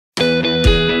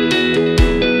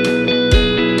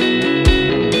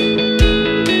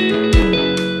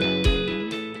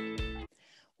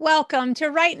Welcome to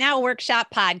Write Now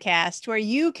Workshop Podcast, where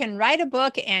you can write a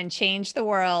book and change the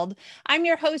world. I'm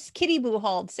your host, Kitty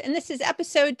Bucholtz, and this is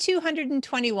episode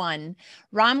 221,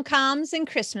 Rom-Coms and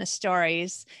Christmas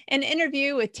Stories, an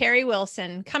interview with Teri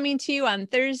Wilson, coming to you on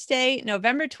Thursday,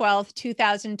 November 12th,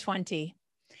 2020.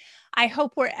 I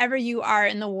hope wherever you are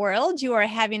in the world, you are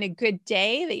having a good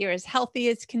day, that you're as healthy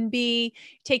as can be,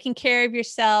 taking care of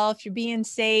yourself, you're being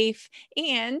safe,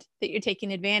 and that you're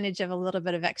taking advantage of a little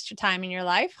bit of extra time in your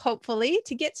life, hopefully,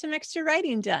 to get some extra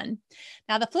writing done.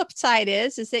 Now, the flip side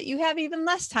is that you have even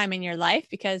less time in your life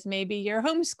because maybe you're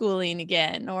homeschooling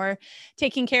again or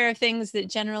taking care of things that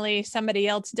generally somebody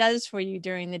else does for you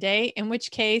during the day, in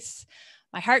which case,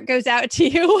 my heart goes out to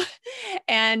you.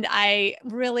 And I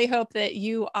really hope that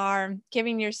you are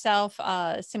giving yourself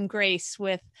some grace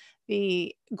with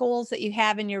the goals that you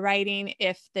have in your writing.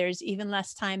 If there's even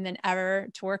less time than ever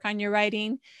to work on your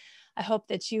writing, I hope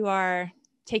that you are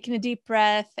taking a deep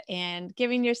breath and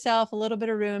giving yourself a little bit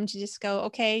of room to just go,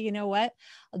 okay, you know what?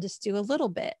 I'll just do a little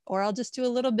bit, or I'll just do a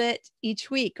little bit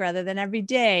each week rather than every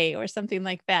day or something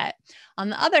like that. On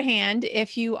the other hand,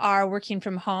 if you are working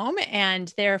from home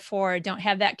and therefore don't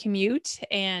have that commute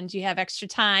and you have extra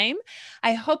time,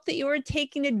 I hope that you are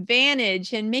taking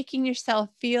advantage and making yourself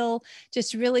feel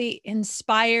just really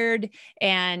inspired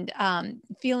and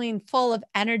feeling full of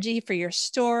energy for your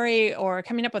story or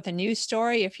coming up with a new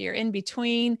story if you're in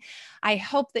between. I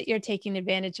hope that you're taking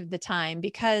advantage of the time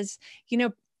because,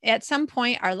 at some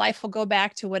point, our life will go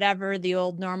back to whatever the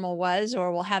old normal was,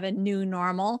 or we'll have a new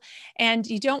normal. And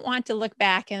you don't want to look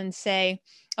back and say,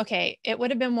 okay, it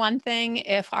would have been one thing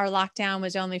if our lockdown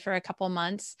was only for a couple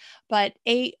months, but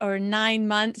 8 or 9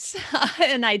 months,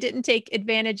 and I didn't take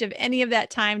advantage of any of that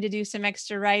time to do some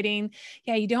extra writing.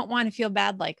 Yeah, you don't want to feel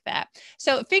bad like that.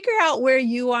 So figure out where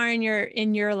you are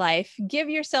in your life. Give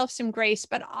yourself some grace,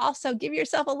 but also give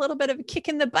yourself a little bit of a kick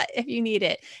in the butt if you need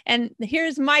it. And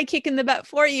here's my kick in the butt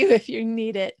for you if you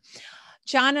need it.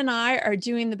 John and I are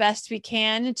doing the best we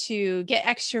can to get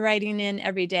extra writing in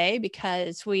every day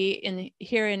because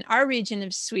here in our region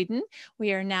of Sweden,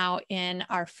 we are now in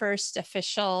our first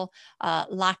official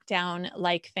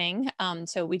lockdown-like thing.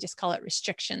 So we just call it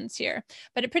restrictions here.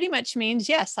 But it pretty much means,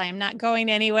 yes, I am not going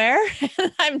anywhere.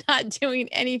 I'm not doing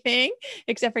anything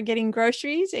except for getting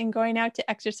groceries and going out to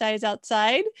exercise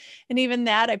outside. And even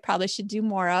that I probably should do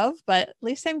more of, but at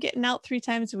least I'm getting out 3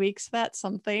 times a week. So that's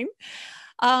something.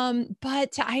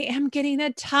 But I am getting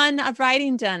a ton of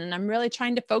writing done, and I'm really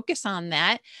trying to focus on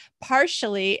that,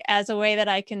 partially as a way that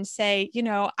I can say,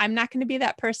 I'm not going to be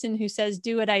that person who says,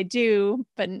 do what I do,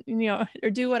 but,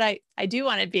 or do what I do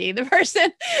want to be the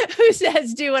person who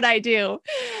says, do what I do,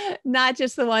 not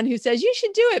just the one who says you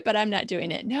should do it, but I'm not doing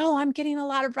it. No, I'm getting a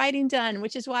lot of writing done,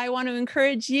 which is why I want to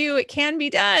encourage you. It can be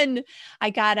done.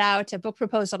 I got out a book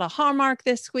proposal to Hallmark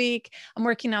this week. I'm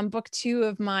working on book 2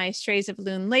 of my Strays of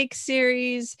Loon Lake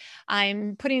series.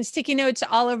 I'm putting sticky notes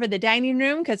all over the dining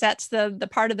room because that's the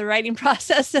part of the writing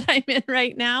process that I'm in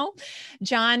right now.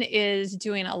 John is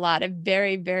doing a lot of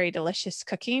very, very delicious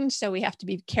cooking. So we have to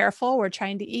be careful. We're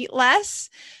trying to eat less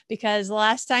because the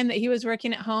last time that he was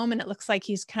working at home, and it looks like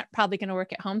he's probably going to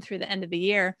work at home through the end of the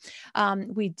year,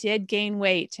 we did gain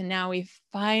weight. And now we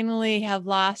finally have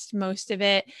lost most of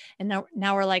it. And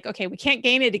now we're like, okay, we can't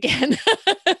gain it again.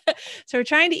 So we're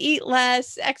trying to eat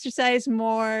less, exercise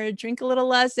more, drink a little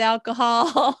less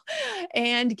alcohol,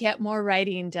 and get more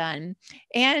writing done.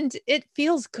 And it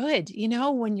feels good,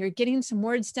 when you're getting some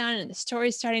words done and the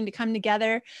story's starting to come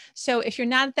together. So if you're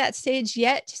not at that stage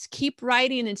yet, just keep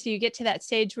writing until you get to that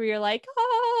stage where you're like,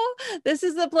 oh, this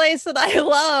is the place that I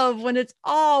love, when it's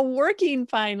all working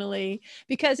finally,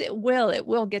 because it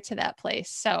will get to that place.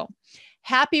 So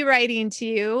happy writing to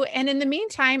you. And in the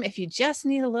meantime, if you just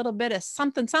need a little bit of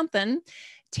something,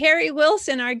 Teri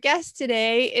Wilson, our guest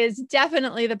today, is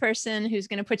definitely the person who's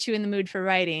going to put you in the mood for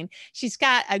writing. She's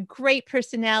got a great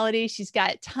personality. She's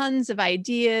got tons of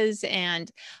ideas and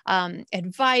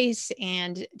advice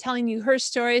and telling you her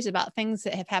stories about things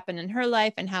that have happened in her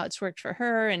life and how it's worked for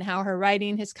her and how her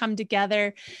writing has come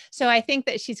together. So I think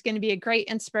that she's going to be a great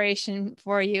inspiration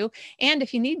for you. And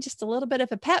if you need just a little bit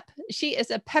of a pep, she is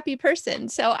a peppy person.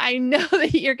 So I know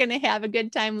that you're going to have a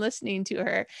good time listening to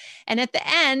her. And at the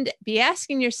end, be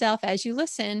asking yourself as you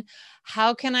listen,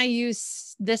 how can I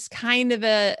use this kind of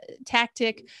a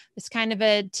tactic, this kind of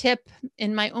a tip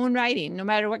in my own writing, no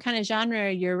matter what kind of genre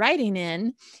you're writing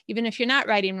in, even if you're not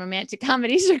writing romantic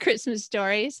comedies or Christmas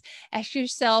stories, ask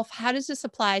yourself, how does this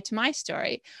apply to my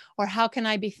story? Or how can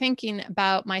I be thinking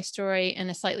about my story in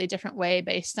a slightly different way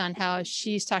based on how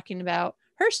she's talking about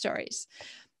her stories?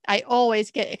 I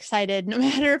always get excited, no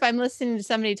matter if I'm listening to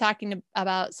somebody talking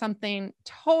about something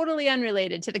totally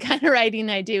unrelated to the kind of writing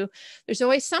I do. There's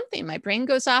always something. My brain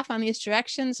goes off on these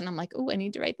directions and I'm like, oh, I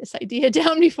need to write this idea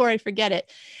down before I forget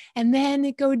it. And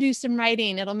then go do some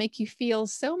writing. It'll make you feel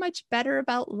so much better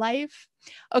about life.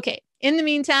 Okay. In the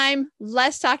meantime,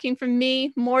 less talking from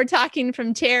me, more talking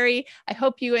from Teri. I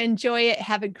hope you enjoy it.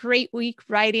 Have a great week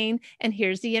writing. And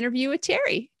here's the interview with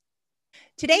Teri.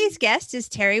 Today's guest is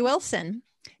Teri Wilson.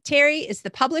 Teri is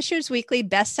the Publishers Weekly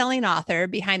best-selling author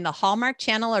behind the Hallmark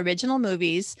Channel original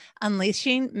movies,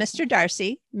 Unleashing Mr.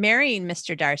 Darcy, Marrying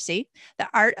Mr. Darcy, The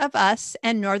Art of Us,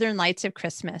 and Northern Lights of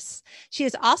Christmas. She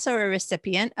is also a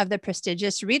recipient of the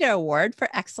prestigious Rita Award for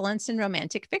Excellence in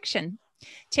Romantic Fiction.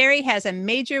 Teri has a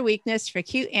major weakness for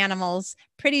cute animals,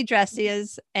 pretty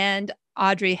dresses, and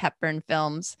Audrey Hepburn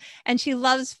films, and she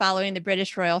loves following the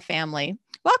British royal family.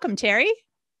 Welcome, Teri.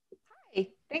 Hi,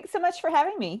 thanks so much for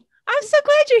having me. I'm so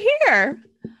glad you're here.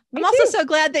 Me I'm also too. so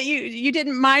glad that you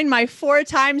didn't mind my 4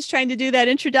 times trying to do that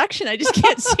introduction. I just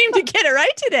can't seem to get it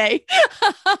right today.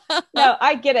 No,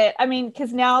 I get it. I mean,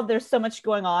 because now there's so much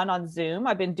going on Zoom.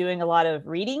 I've been doing a lot of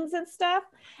readings and stuff.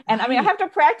 And I mean, I have to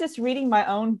practice reading my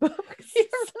own books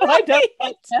so I don't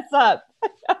mess up.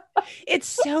 It's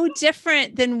so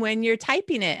different than when you're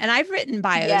typing it. And I've written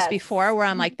bios before where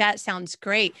I'm like, that sounds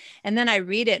great. And then I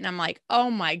read it and I'm like,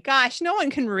 oh my gosh, no one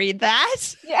can read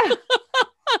that. Yeah,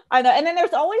 I know. And then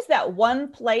there's always that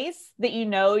one place that you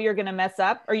know you're going to mess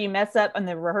up, or you mess up in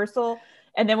the rehearsal.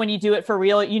 And then when you do it for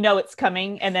real, you know it's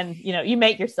coming. And then, you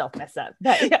make yourself mess up.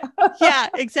 But, yeah. Yeah,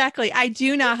 exactly. I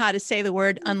do know how to say the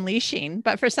word unleashing,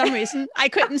 but for some reason I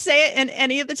couldn't say it in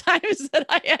any of the times that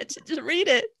I had to read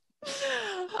it.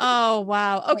 Oh,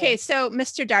 wow. Okay. So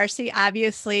Mr. Darcy,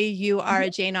 obviously you are a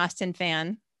Jane Austen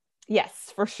fan.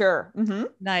 Yes, for sure. Mm-hmm.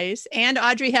 Nice. And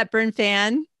Audrey Hepburn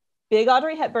fan. Big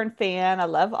Audrey Hepburn fan. I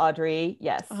love Audrey.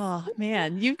 Yes. Oh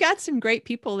man, you've got some great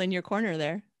people in your corner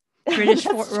there. British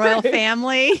royal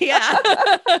family. Yeah.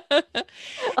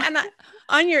 And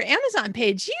on your Amazon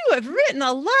page, you have written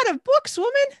a lot of books,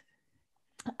 woman.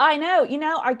 I know.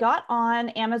 I got on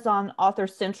Amazon Author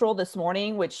Central this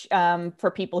morning, which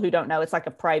for people who don't know, it's like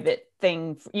a private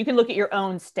thing. You can look at your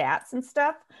own stats and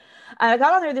stuff. I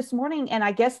got on there this morning and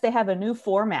I guess they have a new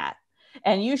format.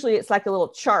 And usually it's like a little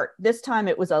chart. This time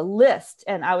it was a list.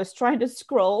 And I was trying to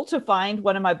scroll to find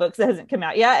one of my books that hasn't come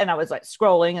out yet. And I was like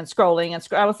scrolling and scrolling and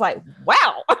I was like,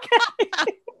 wow. Okay.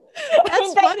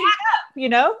 That's funny.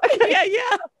 Yeah.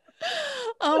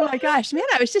 Oh my gosh, man.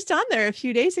 I was just on there a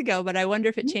few days ago, but I wonder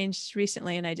if it changed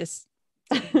recently and I just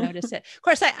didn't notice it. Of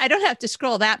course, I don't have to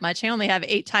scroll that much. I only have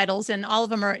 8 titles and all of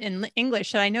them are in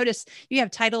English. So I noticed you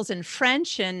have titles in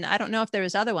French and I don't know if there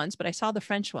was other ones, but I saw the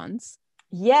French ones.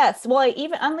 Yes. Well,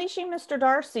 even Unleashing Mr.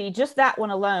 Darcy, just that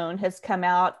one alone has come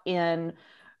out in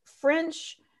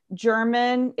French,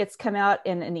 German. It's come out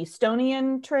in an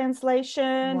Estonian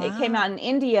translation. Wow. It came out in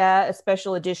India, a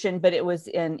special edition, but it was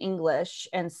in English.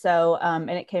 And so, and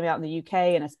it came out in the UK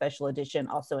in a special edition,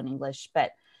 also in English.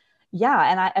 But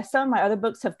yeah, and some of my other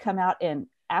books have come out in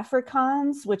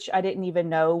Afrikaans, which I didn't even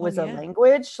know was a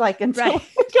language, like until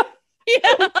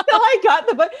until I got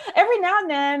the book. Every now and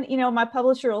then, my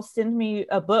publisher will send me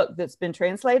a book that's been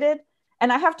translated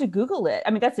and I have to Google it.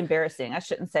 I mean, that's embarrassing. I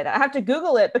shouldn't say that. I have to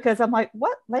Google it because I'm like,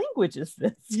 what language is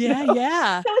this?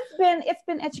 Yeah. So it's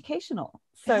been educational.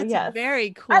 So that's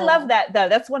very cool. I love that though.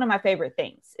 That's one of my favorite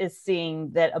things is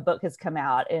seeing that a book has come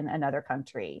out in another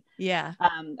country. Yeah.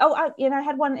 I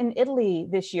had one in Italy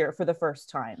this year for the first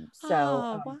time. So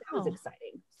wow. That was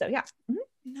exciting. So yeah. Mm-hmm.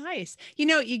 Nice.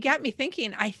 You got me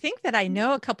thinking, I think that I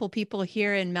know a couple people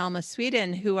here in Malmö,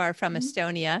 Sweden who are from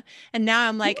Estonia. And now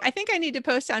I'm like, I think I need to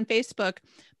post on Facebook.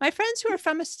 My friends who are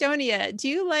from Estonia, do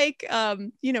you like,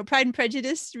 Pride and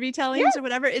Prejudice retellings or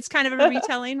whatever? It's kind of a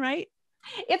retelling, right?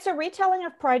 It's a retelling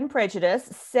of Pride and Prejudice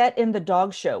set in the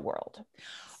dog show world.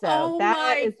 So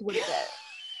that is what it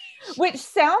is. Which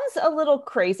sounds a little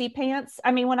crazy pants.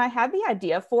 I mean, when I had the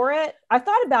idea for it, I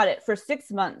thought about it for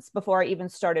 6 months before I even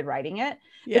started writing it,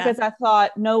 because I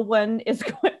thought no one is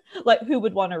going, like, who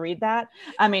would want to read that?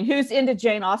 I mean, who's into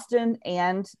Jane Austen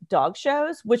and dog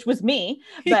shows, which was me.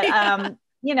 But,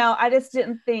 I just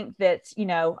didn't think that,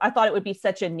 I thought it would be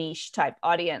such a niche type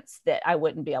audience that I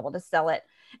wouldn't be able to sell it.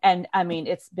 And I mean,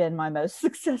 it's been my most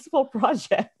successful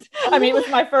project. I mean, it was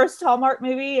my first Hallmark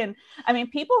movie. And I mean,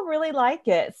 people really like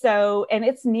it. So, and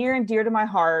it's near and dear to my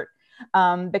heart.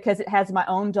 because it has my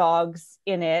own dogs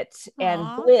in it. And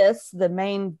Aw. Bliss, the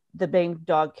main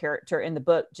dog character in the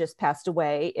book, just passed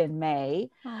away in May.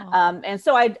 Aw. And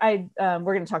so we're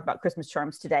going to talk about Christmas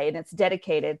charms today, and it's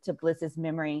dedicated to Bliss's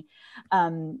memory.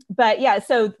 But yeah,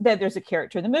 so there's a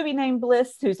character in the movie named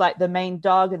Bliss who's like the main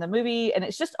dog in the movie, and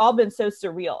it's just all been so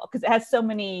surreal because it has so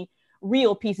many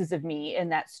real pieces of me in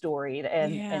that story,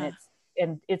 and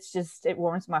it's just, it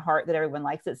warms my heart that everyone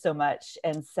likes it so much.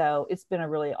 And so it's been a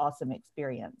really awesome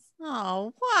experience.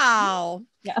 Oh, wow.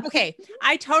 Yeah. Okay.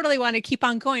 I totally want to keep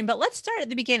on going, but let's start at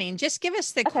the beginning. Just give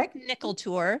us the quick nickel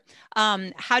tour.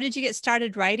 How did you get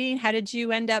started writing? How did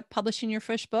you end up publishing your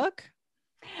first book?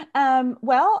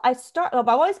 Well, I've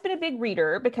always been a big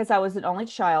reader because I was an only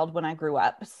child when I grew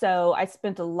up. So I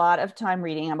spent a lot of time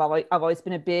reading. I've always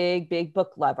been a big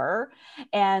book lover.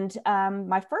 And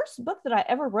my first book that I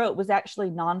ever wrote was actually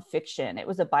nonfiction. It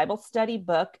was a Bible study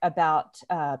book about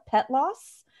pet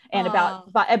loss and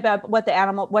about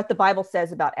what the Bible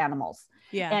says about animals.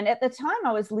 Yeah. And at the time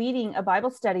I was leading a Bible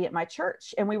study at my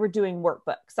church, and we were doing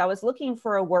workbooks. I was looking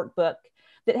for a workbook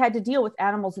that had to deal with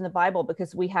animals in the Bible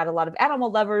because we had a lot of animal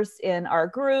lovers in our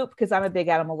group, because I'm a big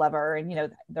animal lover, and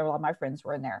a lot of my friends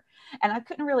were in there, and I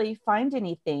couldn't really find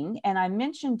anything. And I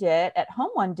mentioned it at home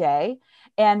one day,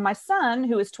 and my son,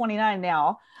 who is 29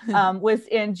 now, was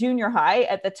in junior high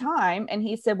at the time, and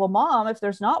he said, "Well, Mom, if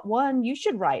there's not one, you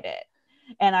should write it."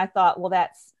 And I thought, well,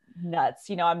 that's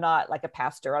nuts. I'm not like a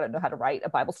pastor. I don't know how to write a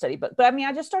Bible study book, but I mean,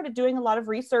 I just started doing a lot of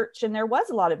research, and there was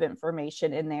a lot of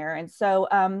information in there. And so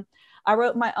I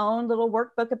wrote my own little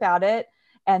workbook about it.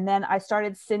 And then I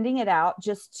started sending it out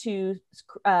just to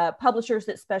publishers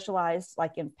that specialized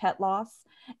like in pet loss.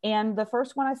 And the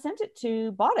first one I sent it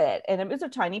to bought it. And it was a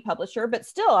tiny publisher, but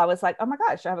still I was like, oh my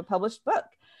gosh, I have a published book.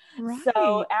 Right.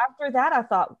 So after that, I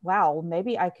thought, wow,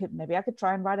 maybe I could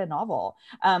try and write a novel.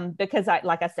 Because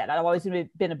like I said, I've always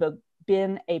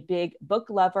been a big book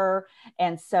lover.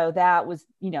 And so that was,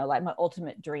 like my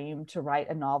ultimate dream, to write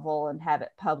a novel and have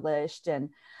it published. And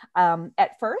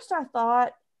at first I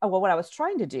thought, what I was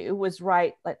trying to do was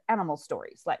write like animal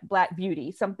stories, like Black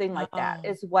Beauty, something like that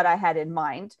is what I had in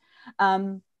mind.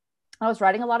 I was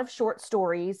writing a lot of short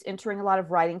stories, entering a lot of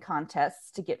writing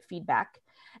contests to get feedback.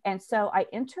 And so I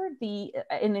entered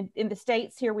in the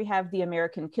States here, we have the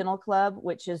American Kennel Club,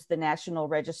 which is the national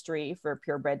registry for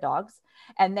purebred dogs.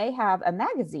 And they have a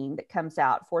magazine that comes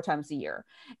out 4 times a year.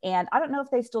 And I don't know if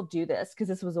they still do this because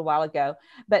this was a while ago,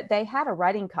 but they had a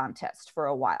writing contest for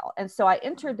a while. And so I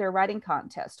entered their writing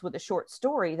contest with a short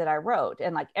story that I wrote.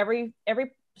 And like every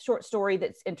short story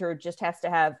that's entered just has to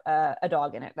have a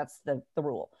dog in it. That's the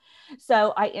rule.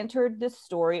 So I entered this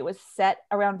story. It was set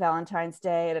around Valentine's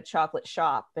Day at a chocolate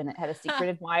shop, and it had a secret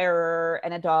admirer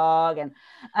and a dog.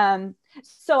 And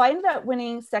so I ended up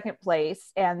winning second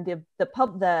place. And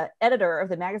the editor of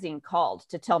the magazine called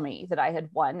to tell me that I had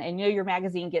won. And your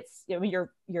magazine gets,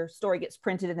 your story gets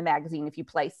printed in the magazine if you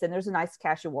place, and there's a nice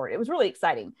cash award. It was really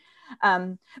exciting.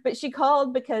 But she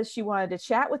called because she wanted to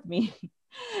chat with me.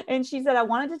 And she said, I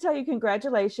wanted to tell you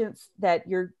congratulations that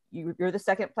you're the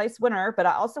second place winner, but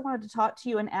I also wanted to talk to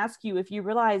you and ask you if you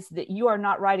realize that you are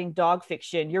not writing dog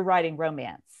fiction, you're writing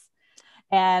romance.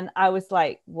 And I was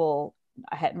like, well,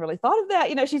 I hadn't really thought of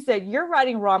that. She said, you're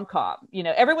writing rom-com,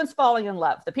 everyone's falling in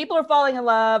love. The people are falling in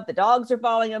love. The dogs are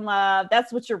falling in love.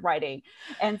 That's what you're writing.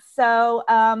 And so,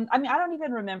 I don't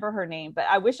even remember her name, but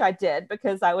I wish I did,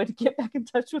 because I would get back in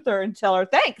touch with her and tell her,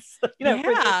 thanks, for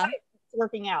this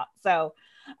working out. So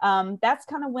that's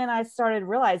kind of when I started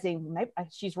realizing maybe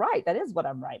she's right. That is what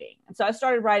I'm writing. And so I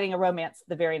started writing a romance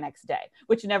the very next day,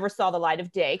 which never saw the light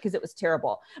of day because it was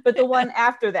terrible. But the one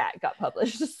after that got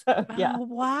published. So yeah. Oh,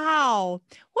 wow.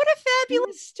 What a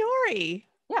fabulous story.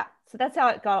 Yeah. So that's how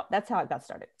it got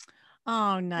started.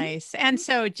 Oh, nice. And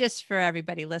so just for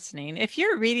everybody listening, if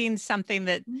you're reading something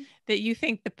that you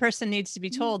think the person needs to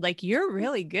be told, like, you're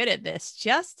really good at this,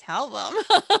 just tell them.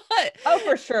 Oh,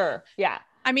 for sure. Yeah.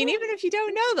 I mean, even if you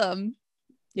don't know them.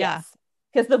 Yeah.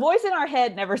 Because the voice in our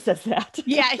head never says that.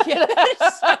 Yeah.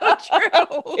 That's so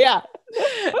true. Yeah.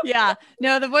 Yeah.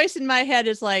 No, the voice in my head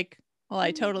is like, well,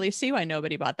 I totally see why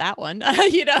nobody bought that one.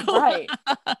 Right.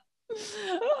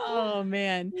 Oh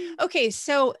man. Okay.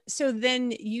 So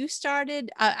then you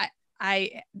started,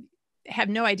 I have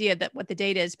no idea what the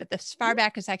date is, but as far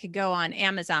back as I could go on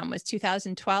Amazon was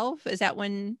 2012. Is that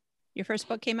when your first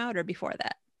book came out, or before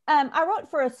that? I wrote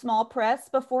for a small press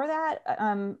before that,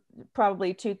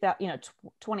 probably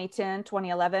 2010,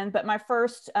 2011. But my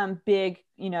first big,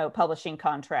 publishing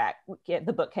contract,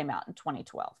 the book came out in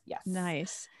 2012. Yes.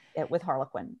 Nice. With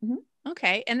Harlequin. Mm-hmm.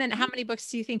 Okay. And then how many books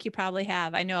do you think you probably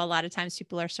have? I know a lot of times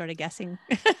people are sort of guessing.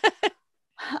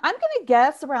 I'm going to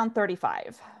guess around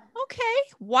 35. Okay.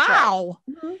 Wow.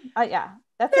 Yeah,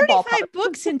 that's a ballpark. 35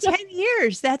 books in 10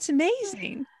 years. That's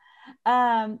amazing.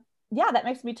 Um, yeah, that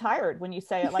makes me tired when you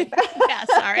say it like that. Yeah,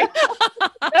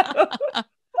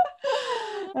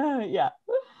 sorry. Yeah.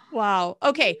 Wow.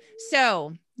 Okay.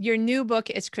 So your new book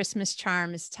is Christmas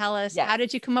Charms. Tell us, Yes. how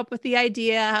did you come up with the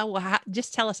idea? Well,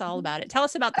 just tell us all about it. Tell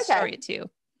us about the story too.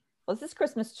 Well, this is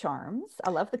Christmas Charms.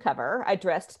 I love the cover. I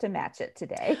dressed to match it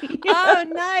today. Oh,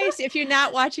 nice. If you're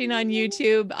not watching on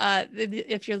YouTube,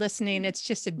 if you're listening, it's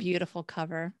just a beautiful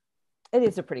cover. It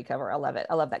is a pretty cover. I love it.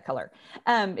 I love that color.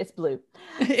 It's blue.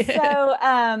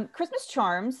 So Christmas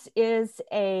Charms is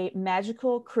a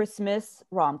magical Christmas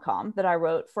rom-com that I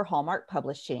wrote for Hallmark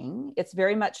Publishing. It's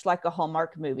very much like a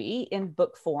Hallmark movie in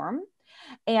book form.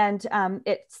 And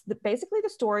it's basically the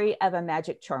story of a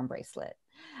magic charm bracelet.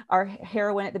 Our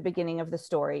heroine at the beginning of the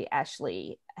story,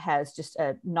 Ashley, has just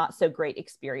a not so great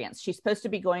experience. She's supposed to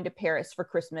be going to Paris for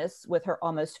Christmas with her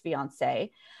almost fiance.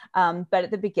 But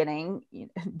at the beginning,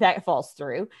 that falls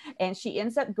through. And she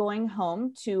ends up going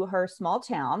home to her small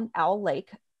town, Owl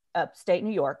Lake, upstate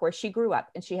New York, where she grew up.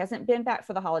 And she hasn't been back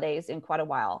for the holidays in quite a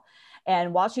while.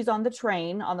 And while she's on the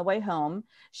train on the way home,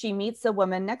 she meets a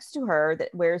woman next to her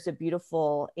that wears a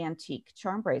beautiful antique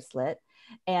charm bracelet.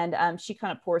 And she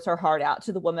kind of pours her heart out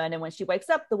to the woman. And when she wakes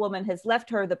up, the woman has left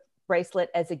her the bracelet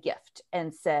as a gift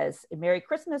and says, "Merry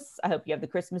Christmas. I hope you have the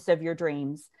Christmas of your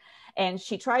dreams." And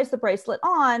she tries the bracelet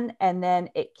on, and then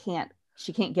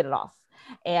she can't get it off.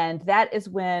 And that is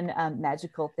when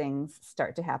magical things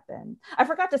start to happen. I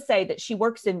forgot to say that she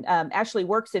actually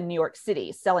works in New York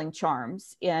City selling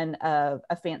charms in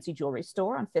a fancy jewelry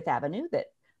store on Fifth Avenue that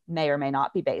may or may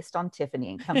not be based on Tiffany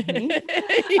and Company.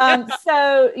 Yeah.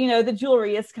 So, the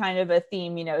jewelry is kind of a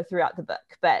theme, throughout the book,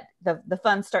 but the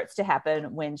fun starts to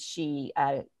happen when she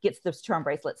gets this charm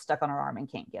bracelet stuck on her arm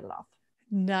and can't get it off.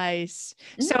 Nice.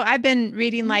 So I've been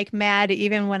reading like mad,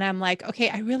 even when I'm like, okay,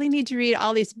 I really need to read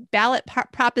all these ballot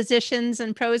propositions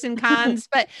and pros and cons,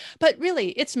 but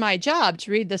really it's my job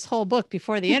to read this whole book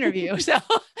before the interview. So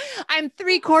I'm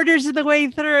 3/4 of the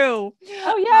way through.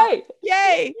 Oh, yay.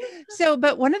 Yay. So,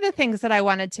 but one of the things that I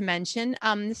wanted to mention,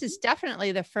 this is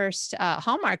definitely the first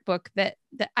Hallmark book that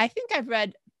I think I've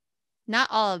read, not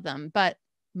all of them, but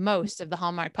most of the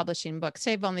Hallmark Publishing books.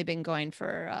 They've only been going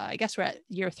for, I guess we're at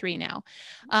year 3 now.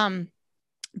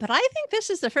 But I think this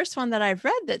is the first one that I've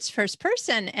read that's first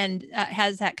person and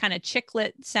has that kind of chick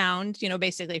lit sound,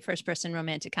 basically first person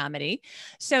romantic comedy.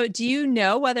 So do you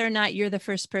know whether or not you're the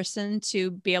first person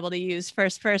to be able to use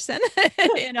first person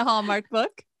in a Hallmark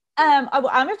book?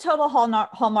 I'm a total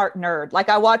Hallmark nerd. Like,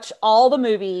 I watch all the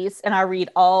movies and I read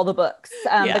all the books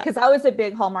because I was a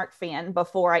big Hallmark fan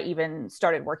before I even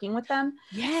started working with them.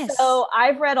 Yes. So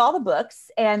I've read all the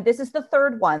books, and this is the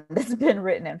third one that's been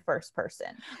written in first person.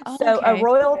 Oh, so okay.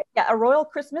 A Royal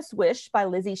Christmas Wish by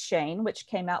Lizzie Shane, which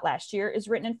came out last year, is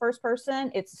written in first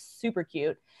person. It's super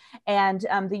cute. And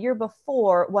the year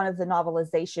before, one of the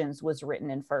novelizations was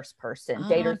written in first person,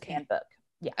 Dater's Handbook.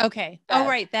 Yeah. Okay. Oh,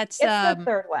 right. That's it's the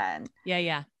third one.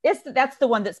 Yeah. That's the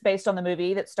one that's based on the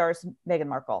movie that stars Meghan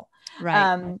Markle.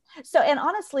 Right. And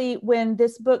honestly, when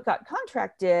this book got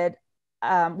contracted,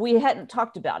 we hadn't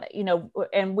talked about it,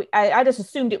 and I just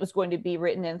assumed it was going to be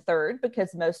written in third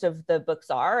because most of the books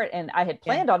are, and I had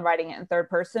planned on writing it in third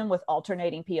person with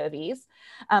alternating POVs.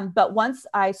 But once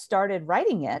I started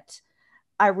writing it,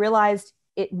 I realized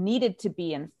it needed to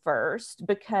be in first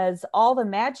because all the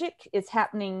magic is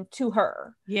happening to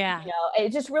her. Yeah.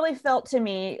 It just really felt to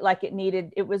me like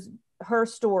it was her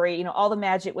story, all the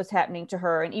magic was happening to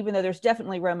her. And even though there's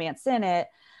definitely romance in it,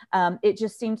 it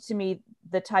just seems to me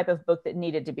the type of book that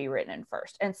needed to be written in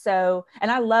first. And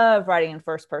I love writing in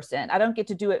first person. I don't get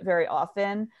to do it very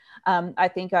often. I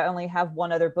think I only have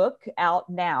one other book out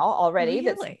now already.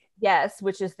 Really? Yes,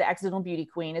 which is The Accidental Beauty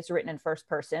Queen. It's written in first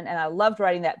person. And I loved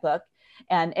writing that book.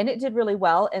 And it did really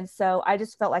well. And so I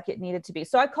just felt like it needed to be.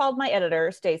 So I called my editor,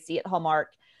 Stacy at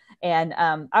Hallmark. And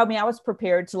I was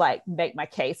prepared to make my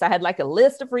case. I had a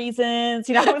list of reasons,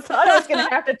 I thought I was going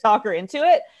to have to talk her into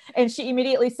it. And she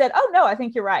immediately said, "Oh no, I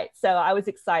think you're right." So I was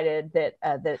excited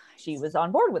that she was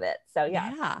on board with it. So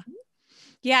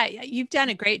yeah, you've done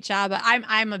a great job.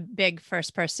 I'm a big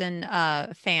first person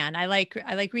fan. I like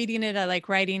reading it. I like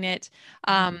writing it.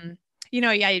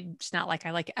 It's not like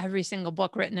I like every single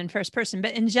book written in first person,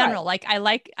 but in general, I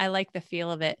like the feel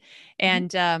of it.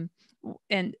 And,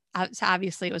 so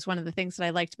obviously it was one of the things that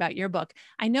I liked about your book.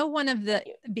 I know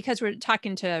because we're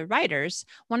talking to writers,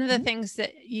 one of the things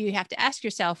that you have to ask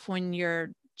yourself when you're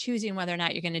choosing whether or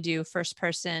not you're going to do first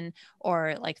person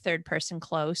or third person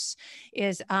close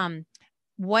is,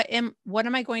 what am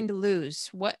I going to lose?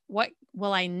 What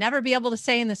will I never be able to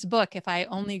say in this book if I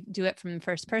only do it from the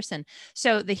first person?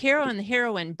 So the hero and the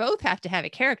heroine both have to have a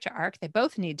character arc. They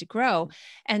both need to grow.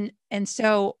 And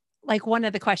so like one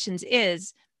of the questions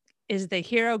is the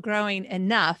hero growing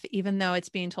enough, even though it's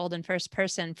being told in first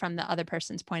person from the other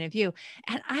person's point of view?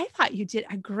 And I thought you did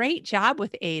a great job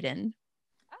with Aiden.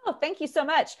 Oh, thank you so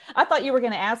much. I thought you were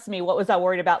going to ask me what was I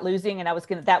worried about losing, and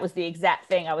that was the exact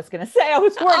thing I was going to say. I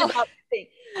was worried about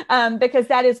losing, because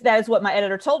that is what my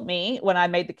editor told me when I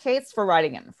made the case for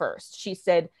writing it first. She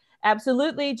said,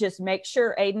 absolutely, just make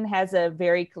sure Aiden has a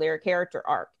very clear character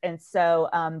arc. And so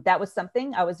that was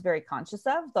something I was very conscious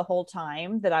of the whole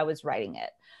time that I was writing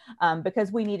it,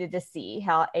 because we needed to see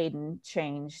how Aiden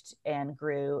changed and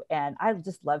grew. And I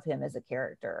just love him as a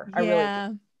character. Yeah. I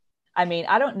really do. I mean,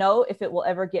 I don't know if it will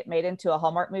ever get made into a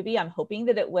Hallmark movie. I'm hoping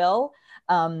that it will.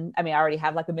 I mean, I already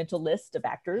have like a mental list of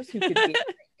actors who could be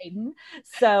Aiden.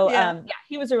 So yeah,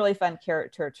 he was a really fun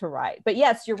character to write. But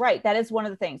yes, you're right. That is one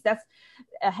of the things. That's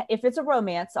if it's a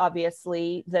romance,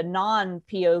 obviously the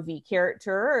non-POV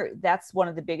character, that's one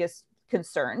of the biggest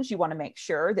concerns. You want to make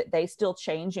sure that they still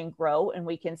change and grow, and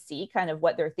we can see kind of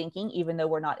what they're thinking, even though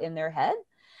we're not in their head.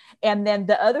 And then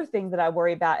the other thing that I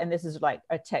worry about, and this is like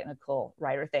a technical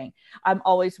writer thing, I'm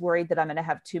always worried that I'm going to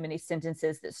have too many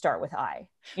sentences that start with I,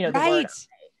 the word I.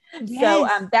 Yes.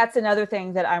 So that's another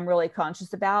thing that I'm really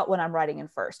conscious about when I'm writing in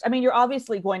first. I mean, you're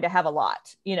obviously going to have a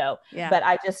lot, but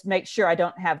I just make sure I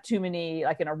don't have too many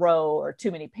like in a row or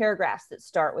too many paragraphs that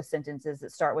start with sentences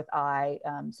that start with I.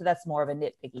 So that's more of a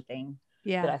nitpicky thing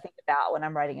that I think about when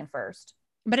I'm writing in first.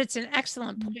 But it's an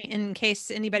excellent point in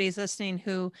case anybody's listening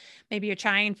who maybe you're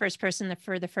trying first person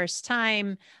for the first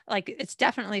time. Like, it's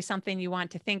definitely something you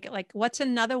want to think, like, what's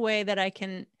another way that I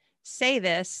can say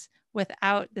this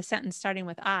without the sentence starting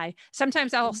with I?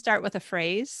 Sometimes I'll start with a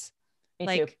phrase. Me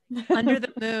like under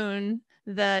the moon,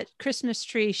 the Christmas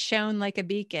tree shone like a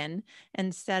beacon,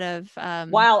 instead of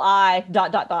while I ...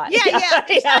 Yeah,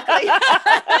 exactly.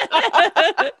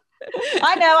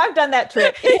 I know, I've done that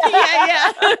trick.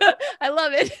 Yeah. I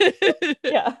love it.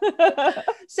 Yeah.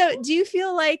 So do you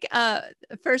feel like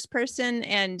first person,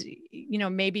 and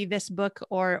maybe this book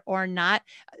or not?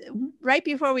 Right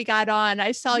before we got on,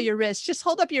 I saw your wrist. Just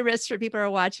hold up your wrist for people who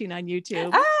are watching on YouTube.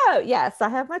 Oh yes, I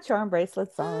have my charm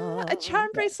bracelets on. A charm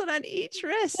bracelet on each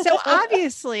wrist. So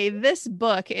obviously this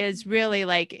book is really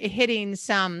like hitting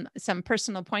some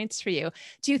personal points for you.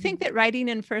 Do you think that writing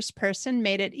in first person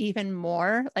made it even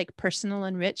more like personal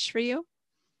and rich for you?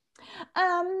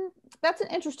 That's an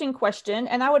interesting question,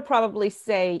 and I would probably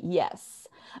say yes,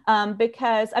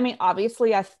 because I mean,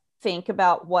 obviously I think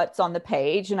about what's on the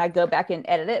page and I go back and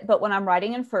edit it, but when I'm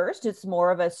writing in first, it's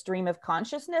more of a stream of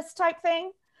consciousness type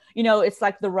thing. It's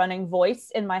like the running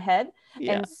voice in my head.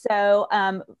 Yeah. And so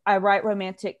I write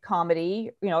romantic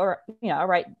comedy, I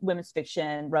write women's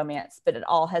fiction, romance, but it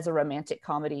all has a romantic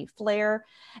comedy flair.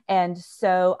 And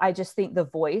so I just think the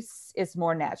voice is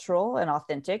more natural and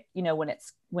authentic,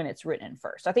 when it's written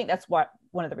first. I think that's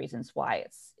one of the reasons why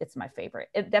it's my favorite.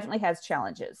 It definitely has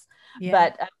challenges,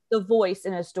 but the voice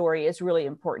in a story is really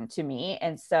important to me.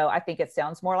 And so I think it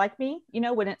sounds more like me,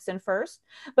 when it's in first.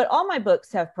 But all my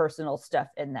books have personal stuff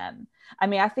in them. I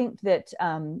mean, I think that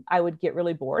I would get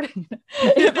really bored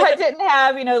if I didn't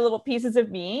have, little pieces of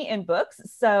me in books.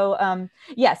 So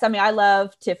yes, I mean, I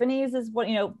love Tiffany's is what,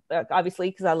 obviously,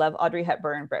 because I love Audrey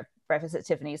Hepburn, Breakfast at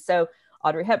Tiffany's. So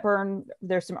Audrey Hepburn,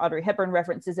 there's some Audrey Hepburn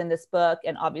references in this book.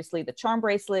 And obviously the charm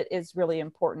bracelet is really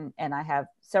important. And I have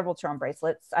several charm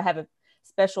bracelets. I have a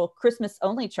special Christmas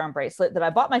only charm bracelet that I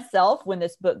bought myself when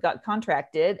this book got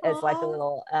contracted as like a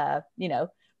little,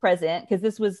 present. Cause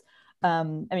this was,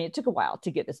 it took a while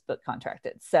to get this book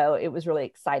contracted. So it was really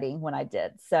exciting when I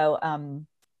did. So,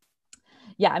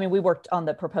 we worked on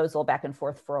the proposal back and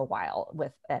forth for a while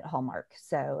at Hallmark.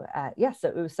 So, so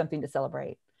it was something to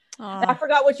celebrate. I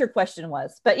forgot what your question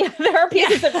was, but there are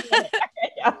pieces of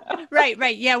it.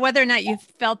 Right. Yeah. Whether or not you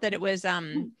felt that it was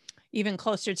even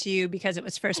closer to you because it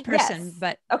was first person, yes.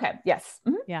 But okay. Yes.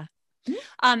 Mm-hmm. Yeah.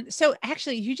 So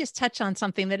actually you just touched on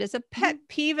something that is a pet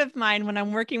peeve of mine when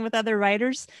I'm working with other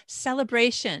writers: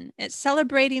 celebration. It's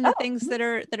celebrating the things that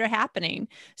are happening.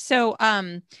 So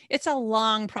it's a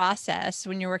long process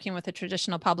when you're working with a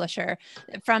traditional publisher,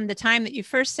 from the time that you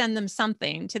first send them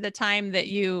something to the time that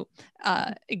you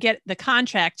get the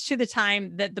contract to the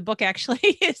time that the book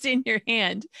actually is in your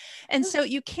hand. And so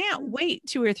you can't wait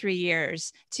 2 or 3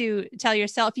 years to tell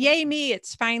yourself, yay me,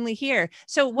 it's finally here.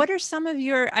 So what are some of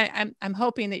your, I'm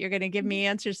hoping that you're going to give me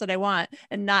answers that I want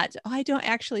and not, I don't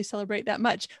actually celebrate that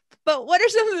much, but what are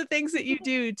some of the things that you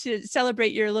do to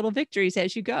celebrate your little victories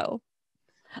as you go?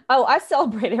 Oh, I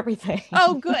celebrate everything.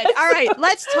 Oh, good. All right,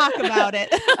 let's talk about it.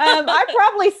 I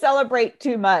probably celebrate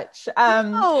too much.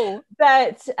 Oh,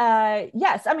 But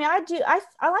yes, I mean, I do.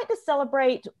 I like to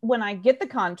celebrate when I get the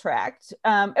contract,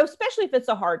 especially if it's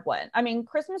a hard one. I mean,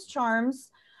 Christmas charms.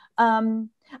 I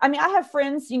mean, I have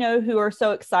friends, who are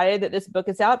so excited that this book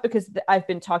is out because I've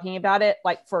been talking about it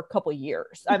like for a couple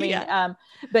years. I mean,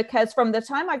 because from the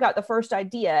time I got the first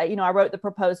idea, I wrote the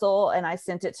proposal and I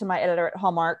sent it to my editor at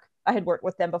Hallmark. I had worked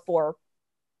with them before.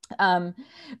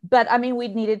 But I mean, we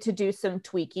needed to do some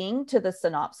tweaking to the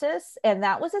synopsis, and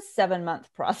that was a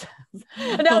 7-month process.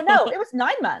 No, it was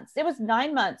 9 months. It was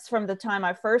 9 months from the time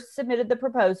I first submitted the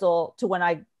proposal to when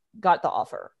I got the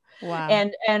offer. wow.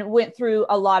 And went through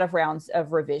a lot of rounds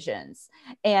of revisions.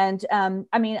 And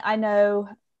I mean, I know,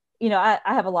 I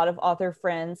have a lot of author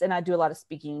friends and I do a lot of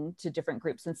speaking to different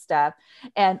groups and stuff.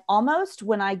 And almost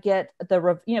when I get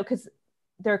because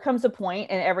there comes a point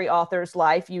in every author's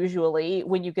life, usually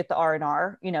when you get the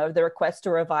R&R, the request to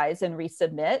revise and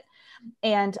resubmit.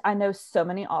 And I know so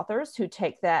many authors who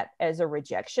take that as a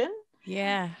rejection.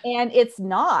 Yeah. And it's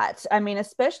not. I mean,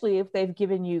 especially if they've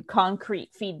given you concrete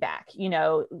feedback,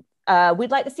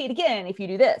 we'd like to see it again if you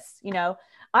do this,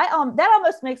 that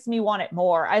almost makes me want it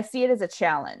more. I see it as a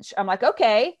challenge. I'm like,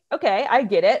 okay, I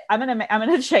get it. I'm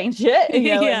gonna change it.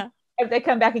 Yeah. If they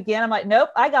come back again, I'm like, nope,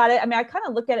 I got it. I mean, I kind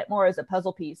of look at it more as a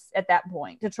puzzle piece at that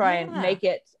point to try and make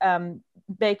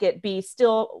it be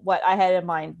still what I had in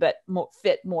mind, but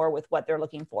fit more with what they're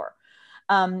looking for.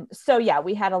 So yeah,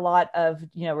 we had a lot of,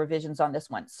 revisions on this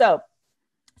one. So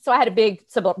I had a big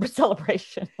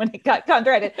celebration when it got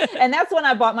contracted. And that's when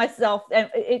I bought myself,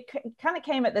 and it kind of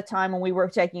came at the time when we were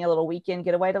taking a little weekend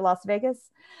getaway to Las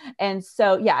Vegas. And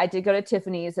so, yeah, I did go to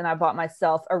Tiffany's and I bought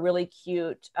myself a really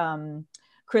cute,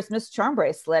 Christmas charm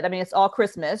bracelet. I mean, it's all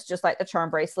Christmas, just like the charm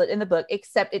bracelet in the book,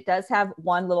 except it does have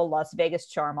one little Las Vegas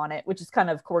charm on it, which is kind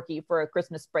of quirky for a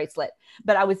Christmas bracelet.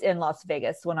 But I was in Las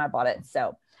Vegas when I bought it.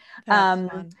 So,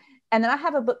 and then I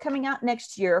have a book coming out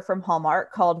next year from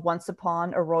Hallmark called Once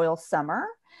Upon a Royal Summer.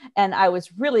 And I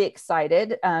was really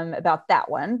excited about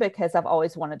that one because I've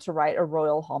always wanted to write a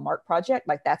Royal Hallmark project.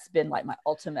 Like that's been like my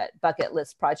ultimate bucket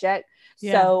list project.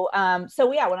 Yeah.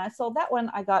 So yeah, when I sold that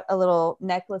one, I got a little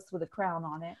necklace with a crown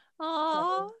on it.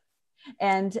 Oh,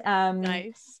 and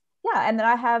nice. Yeah, and then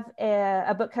I have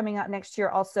a book coming out next year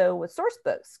also with Source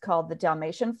Books called The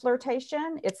Dalmatian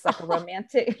Flirtation. It's like a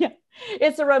romantic,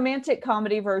 it's a romantic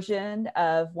comedy version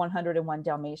of 101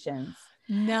 Dalmatians.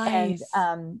 Nice.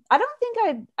 And I don't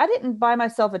think I didn't buy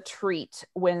myself a treat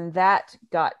when that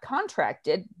got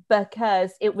contracted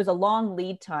because it was a long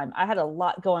lead time. I had a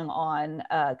lot going on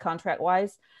contract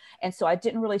wise. And so I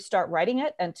didn't really start writing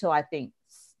it until I think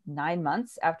 9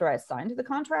 months after I signed the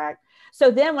contract. So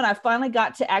then when I finally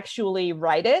got to actually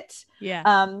write it,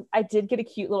 I did get a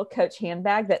cute little Coach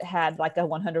handbag that had like a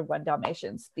 101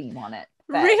 Dalmatians theme on it.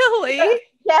 Really?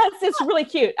 Yes, it's really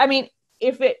cute. I mean,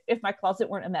 if my closet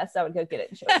weren't a mess, I would go get it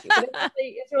and show it to you. But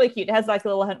it's really cute. It has like a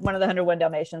little one of the 101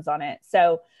 Dalmatians on it.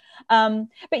 So,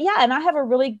 but yeah, and I have a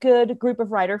really good group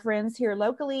of writer friends here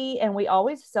locally, and we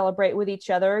always celebrate with each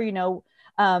other.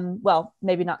 Well,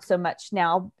 maybe not so much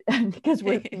now because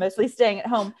we're mostly staying at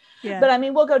home. Yeah. But I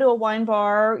mean, we'll go to a wine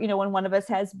bar, when one of us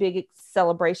has big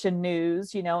celebration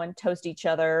news, and toast each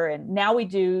other. And now we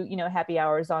do, happy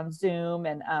hours on Zoom,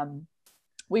 and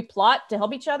we plot to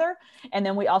help each other. And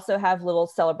then we also have little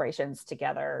celebrations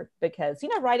together because,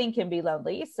 writing can be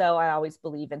lonely. So I always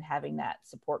believe in having that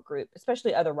support group,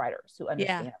 especially other writers who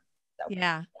understand. Yeah. So,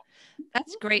 yeah.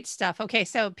 That's great stuff. Okay.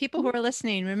 So people who are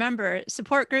listening, remember,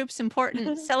 support groups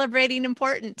important, celebrating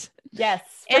important. Yes,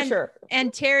 for sure.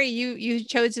 And Teri, you've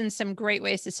chosen some great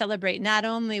ways to celebrate. Not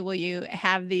only will you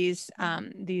have these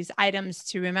items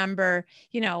to remember,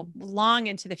 long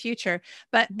into the future,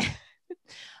 but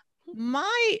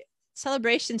my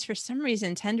celebrations for some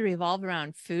reason tend to revolve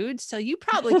around food. So you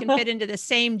probably can fit into the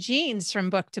same jeans from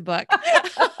book to book.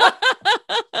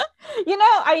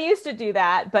 I used to do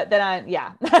that, but then I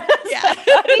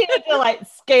needed to like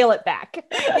scale it back.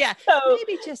 Yeah. So,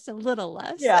 maybe just a little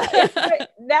less. Yeah.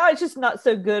 Now it's just not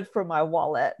so good for my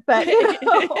wallet, but, and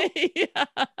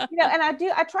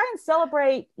I try and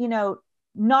celebrate,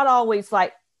 not always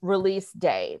like release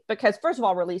day, because first of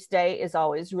all, release day is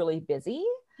always really busy.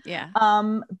 Yeah.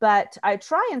 But I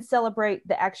try and celebrate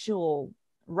the actual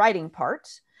writing part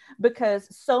because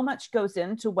so much goes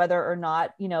into whether or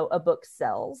not, a book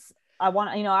sells. I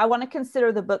want to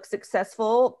consider the book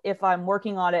successful if I'm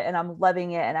working on it and I'm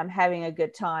loving it and I'm having a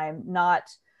good time, not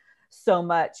so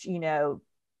much,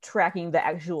 tracking the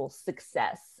actual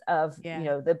success of,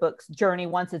 the book's journey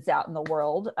once it's out in the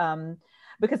world.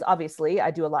 because obviously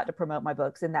I do a lot to promote my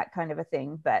books and that kind of a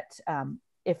thing. But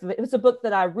if it was a book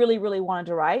that I really, really wanted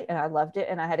to write and I loved it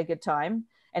and I had a good time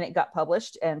and it got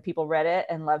published and people read it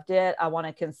and loved it, I want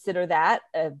to consider that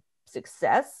a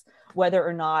success, whether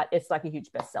or not it's like a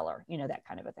huge bestseller, that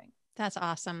kind of a thing. That's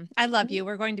awesome. I love you.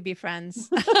 We're going to be friends.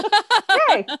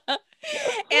 Hey.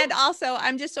 And also,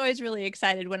 I'm just always really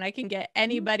excited when I can get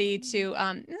anybody to,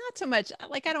 not so much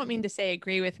like, I don't mean to say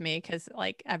agree with me, because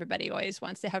like everybody always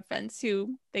wants to have friends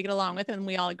who they get along with and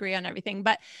we all agree on everything.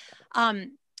 But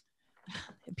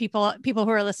people who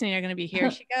are listening are going to be, here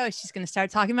she goes. She's going to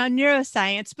start talking about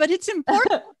neuroscience, but it's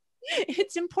important.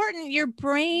 It's important. Your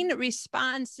brain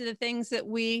responds to the things that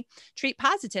we treat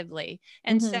positively.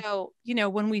 And so,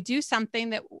 when we do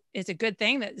something that is a good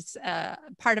thing, that's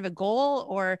part of a goal,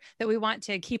 or that we want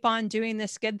to keep on doing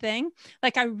this good thing,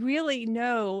 like I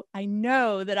know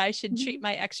that I should treat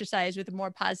my exercise with a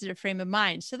more positive frame of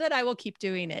mind so that I will keep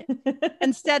doing it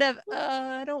instead of,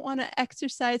 I don't want to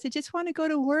exercise. I just want to go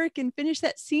to work and finish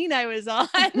that scene I was on.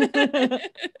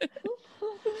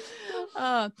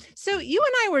 So you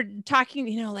and I were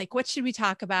talking, like, what should we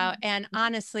talk about? And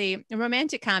honestly,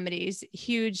 romantic comedies,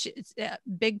 huge,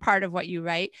 big part of what you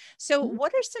write. So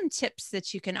what are some tips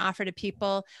that you can offer to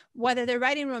people, whether they're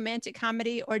writing romantic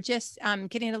comedy or just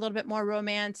getting a little bit more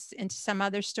romance into some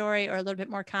other story, or a little bit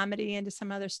more comedy into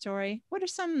some other story? What are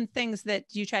some things that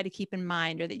you try to keep in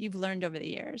mind or that you've learned over the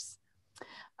years?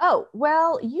 Oh,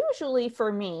 well, usually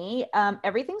for me,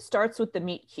 everything starts with the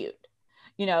meet cute.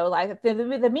 Like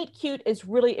the meet cute is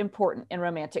really important in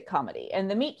romantic comedy. And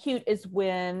the meet cute is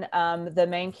when the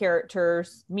main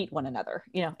characters meet one another,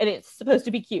 and it's supposed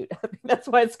to be cute. That's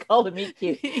why it's called a meet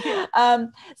cute.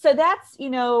 So that's,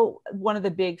 one of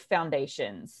the big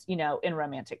foundations, in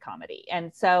romantic comedy.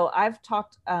 And so I've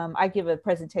talked, I give a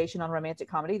presentation on romantic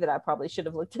comedy that I probably should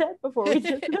have looked at before we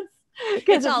did this.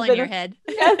 It's all in your head.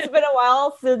 It's been a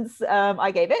while since I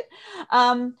gave it.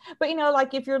 But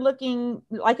like if you're looking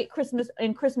like at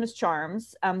Christmas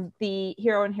Charms, the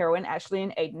hero and heroine, Ashley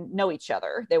and Aiden, know each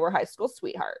other. They were high school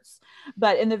sweethearts.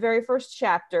 But in the very first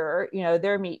chapter,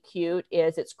 their meet cute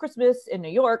is it's Christmas in New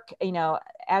York.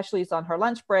 Ashley's on her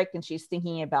lunch break and she's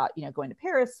thinking about, going to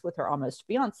Paris with her almost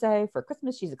fiance for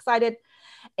Christmas. She's excited.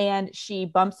 And she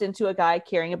bumps into a guy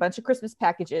carrying a bunch of Christmas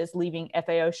packages, leaving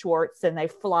FAO Schwartz, and they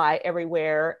fly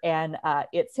everywhere. And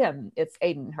it's him. It's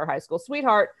Aiden, her high school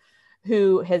sweetheart,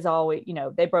 who has always,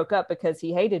 they broke up because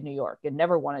he hated New York and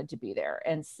never wanted to be there.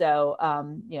 And so,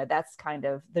 that's kind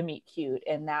of the meet cute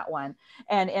in that one.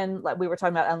 And like we were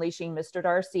talking about Unleashing Mr.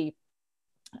 Darcy.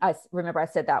 I remember I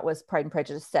said that was Pride and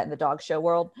Prejudice set in the dog show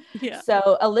world. Yeah.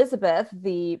 So Elizabeth,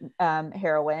 the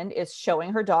heroine, is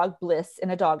showing her dog Bliss in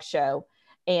a dog show.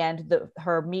 And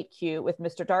her meet cute with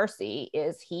Mr. Darcy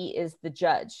is he is the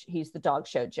judge. He's the dog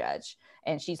show judge.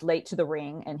 And she's late to the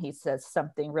ring and he says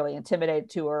something really intimidating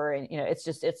to her. And,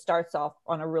 it starts off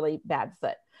on a really bad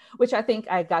foot, which I think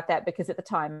I got that because at the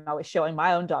time I was showing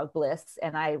my own dog Bliss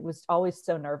and I was always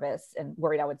so nervous and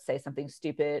worried I would say something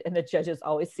stupid. And the judges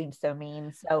always seemed so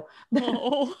mean. So that's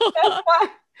why,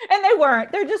 and they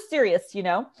weren't, they're just serious,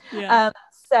 Yeah.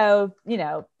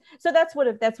 So that's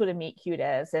what a meet cute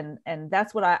is. And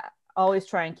that's what I always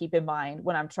try and keep in mind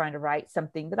when I'm trying to write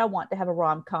something that I want to have a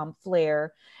rom-com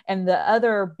flair. And the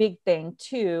other big thing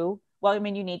too, well,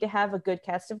 you need to have a good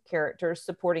cast of characters,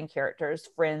 supporting characters,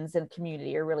 friends, and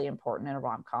community are really important in a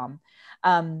rom-com.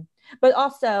 But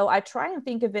also I try and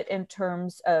think of it in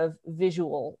terms of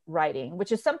visual writing,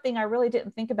 which is something I really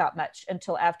didn't think about much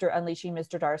until after Unleashing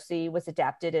Mr. Darcy was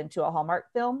adapted into a Hallmark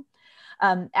film.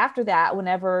 After that,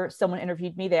 whenever someone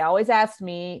interviewed me, they always asked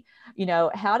me,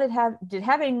 how did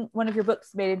having one of your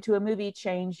books made into a movie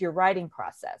change your writing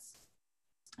process?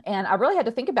 And I really had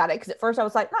to think about it because at first I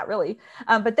was like, not really.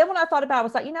 But then when I thought about it, I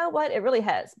was like, you know what? It really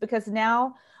has, because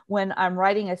now when I'm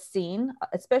writing a scene,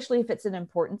 especially if it's an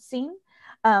important scene,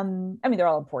 they're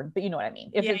all important, but you know what I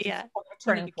mean? If it's a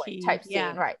turning point type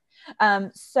scene, right?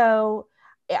 So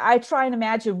I try and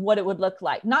imagine what it would look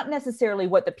like, not necessarily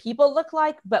what the people look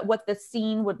like, but what the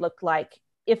scene would look like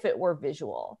if it were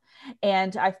visual.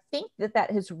 And I think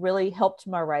that has really helped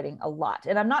my writing a lot.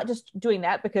 And I'm not just doing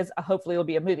that because hopefully it'll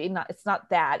be a movie. It's not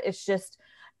that. It's just,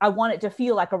 I want it to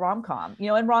feel like a rom-com,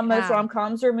 and most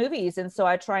rom-coms are movies. And so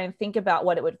I try and think about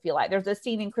what it would feel like. There's a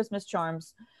scene in Christmas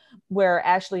Charms where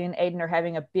Ashley and Aiden are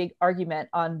having a big argument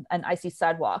on an icy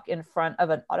sidewalk in front of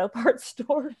an auto parts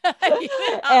store.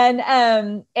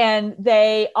 And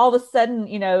they all of a sudden,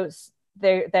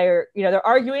 they're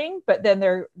arguing, but then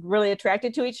they're really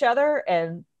attracted to each other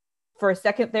and for a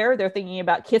second there, they're thinking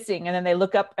about kissing, and then they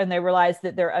look up and they realize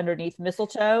that they're underneath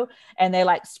mistletoe, and they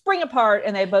like spring apart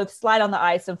and they both slide on the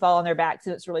ice and fall on their backs,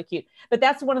 and it's really cute. But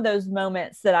that's one of those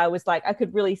moments that I was like, I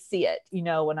could really see it,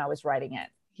 when I was writing it.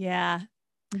 Yeah.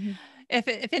 Mm-hmm.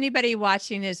 If anybody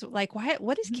watching is like,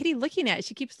 what is Kitty looking at?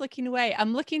 She keeps looking away.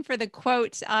 I'm looking for the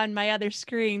quote on my other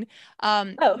screen.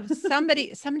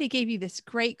 Somebody gave you this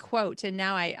great quote, and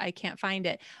now I can't find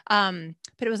it. But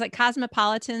it was like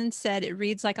Cosmopolitan said it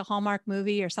reads like a Hallmark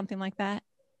movie or something like that.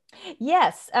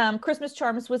 Yes. Christmas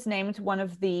Charms was named one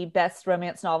of the best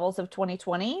romance novels of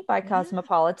 2020 by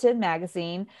Cosmopolitan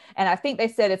magazine. And I think they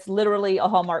said it's literally a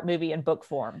Hallmark movie in book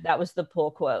form. That was the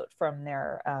pull quote from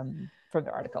their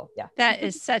article. Yeah. That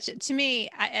is to me,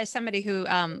 as somebody who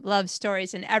loves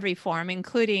stories in every form,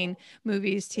 including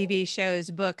movies, TV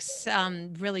shows, books,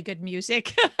 really good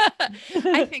music.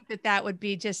 I think that would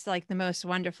be just like the most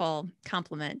wonderful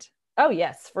compliment. Oh,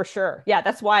 yes, for sure. Yeah,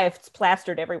 that's why it's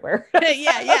plastered evereverywhere.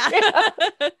 Yeah.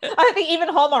 I think even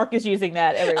Hallmark is using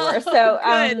that everywhere.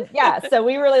 So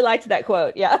we really liked that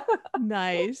quote. Yeah.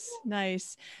 Nice.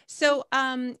 So,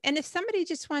 and if somebody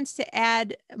just wants to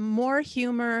add more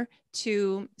humor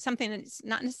to something that's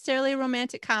not necessarily a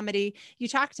romantic comedy, you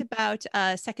talked about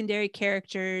secondary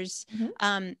characters.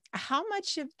 How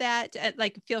much of that,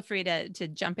 feel free to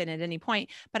jump in at any point,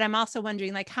 but I'm also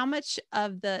wondering, like, how much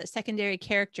of the secondary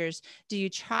characters do you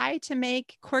try to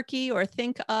make quirky or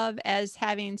think of as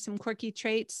having some quirky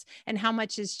traits, and how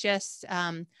much is just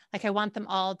I want them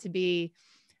all to be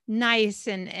nice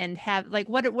and have, like,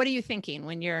 what are you thinking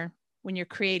when you're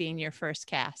creating your first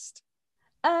cast?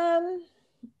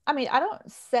 I don't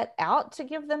set out to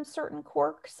give them certain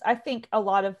quirks. I think a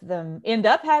lot of them end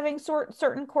up having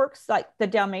certain quirks, like the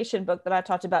Dalmatian book that I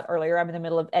talked about earlier. I'm in the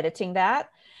middle of editing that.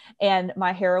 And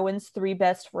my heroine's 3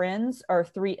 best friends are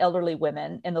 3 elderly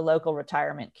women in the local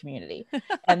retirement community.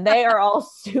 And they are all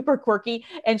super quirky.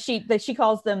 And she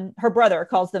calls them, her brother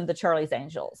calls them the Charlie's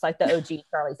Angels, like the OG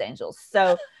Charlie's Angels.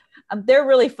 So they're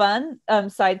really fun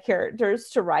side characters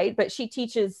to write, but she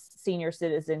teaches senior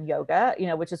citizen yoga,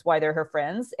 which is why they're her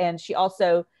friends. And she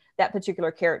also, that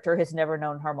particular character has never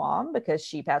known her mom because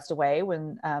she passed away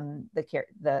when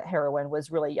the heroine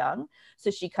was really young. So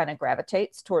she kind of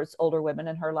gravitates towards older women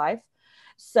in her life.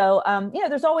 So,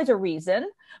 there's always a reason,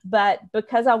 but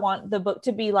because I want the book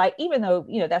to be like, even though,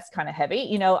 that's kind of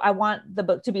heavy, I want the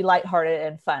book to be lighthearted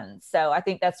and fun. So I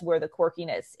think that's where the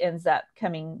quirkiness ends up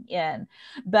coming in.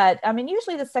 But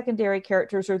usually the secondary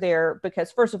characters are there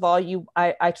because, first of all,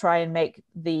 I try and make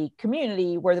the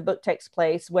community where the book takes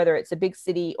place, whether it's a big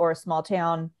city or a small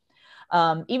town.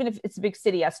 Even if it's a big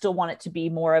city, I still want it to be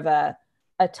more of a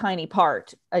tiny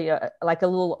part, like a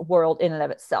little world in and of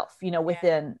itself,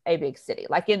 within a big city.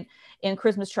 Like in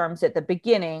Christmas Charms at the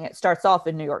beginning, it starts off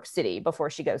in New York City before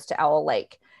she goes to Owl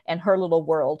Lake. And her little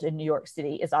world in New York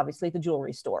City is obviously the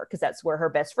jewelry store, because that's where her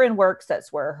best friend works.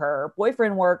 That's where her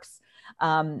boyfriend works.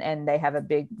 And they have a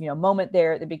big, moment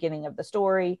there at the beginning of the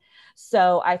story.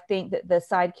 So I think that the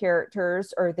side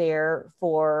characters are there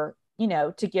for,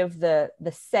 to give the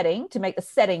setting, to make the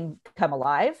setting come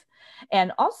alive.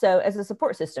 And also as a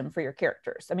support system for your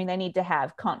characters. They need to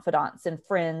have confidants and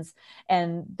friends,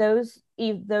 and those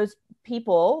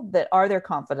people that are their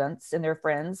confidants and their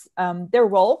friends, their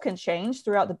role can change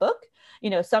throughout the book.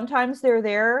 Sometimes they're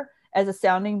there as a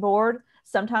sounding board.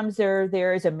 Sometimes they're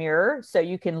there as a mirror, so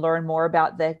you can learn more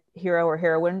about the hero or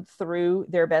heroine through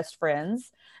their best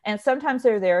friends. And sometimes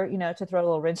they're there, to throw a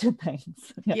little wrench in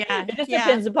things. Yeah. It just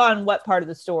depends upon what part of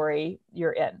the story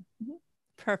you're in.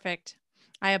 Perfect.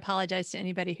 I apologize to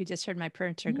anybody who just heard my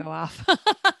printer go off.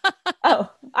 Oh,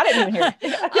 I didn't even hear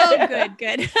it. Oh,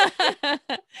 good.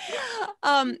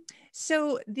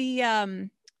 So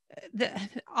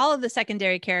all of the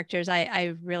secondary characters,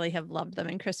 I really have loved them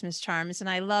in Christmas Charms. And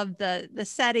I love the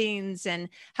settings and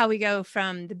how we go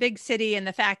from the big city, and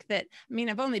the fact that,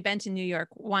 I've only been to New York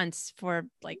once for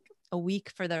like a week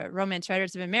for the Romance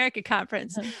Writers of America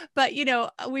conference. But,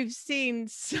 we've seen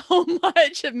so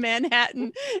much of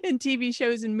Manhattan in TV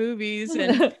shows and movies,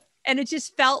 and it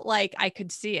just felt like I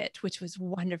could see it, which was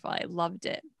wonderful. I loved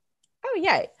it. Oh,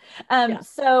 yay.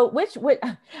 So which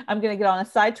I'm going to get on a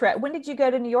sidetrack. When did you go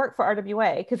to New York for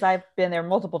RWA? Because I've been there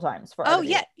multiple times for RWA. Oh,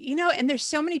 yeah. And there's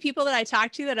so many people that I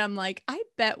talk to that I'm like, I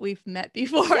bet we've met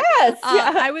before. Yes.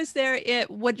 I was there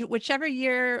whichever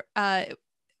year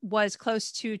was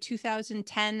close to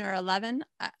 2010 or 11.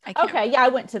 I can't remember. Yeah, I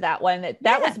went to that one.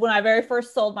 That was when I very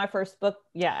first sold my first book.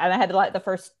 Yeah, and I had like the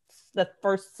first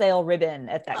sale ribbon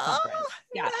at that conference.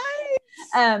 Yeah.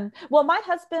 Nice. Well, my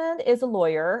husband is a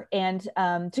lawyer, and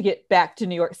to get back to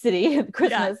New York City at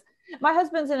Christmas, My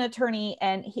husband's an attorney,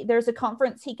 and there's a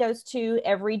conference he goes to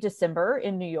every December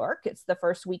in New York. It's the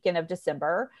first weekend of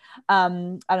December. I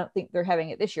don't think they're having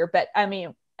it this year, but I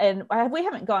mean, and we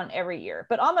haven't gone every year,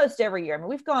 but almost every year. I mean,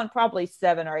 we've gone probably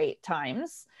 7 or 8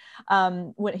 times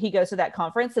when he goes to that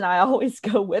conference, and I always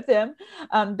go with him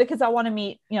because I want to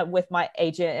meet, with my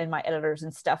agent and my editors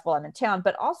and stuff while I'm in town,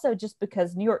 but also just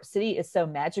because New York City is so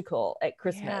magical at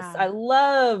Christmas. Yeah. I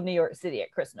love New York City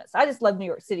at Christmas. I just love New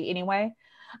York City anyway.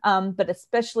 But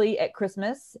especially at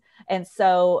Christmas. And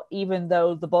so even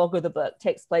though the bulk of the book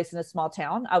takes place in a small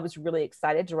town, I was really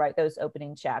excited to write those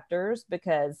opening chapters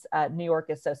because New York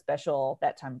is so special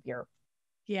that time of year.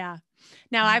 Yeah.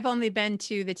 Now I've only been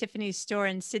to the Tiffany's store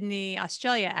in Sydney,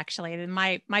 Australia, actually. And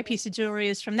my piece of jewelry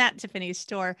is from that Tiffany's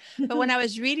store. But when I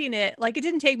was reading it, like, it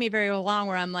didn't take me very long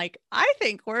where I'm like, I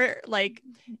think we're like,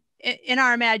 in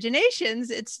our imaginations,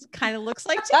 it's kind of looks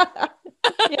like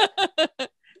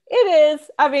It is.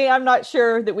 I mean, I'm not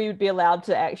sure that we would be allowed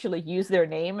to actually use their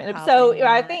name. And so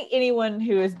I think anyone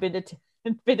who has been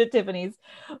to Tiffany's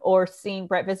or seen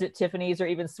Breakfast at Tiffany's or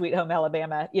even Sweet Home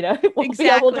Alabama, will be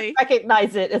able to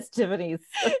recognize it as Tiffany's.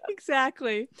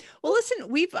 Exactly. Well, listen,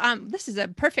 we've this is a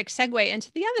perfect segue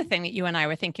into the other thing that you and I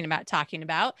were thinking about talking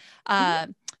about.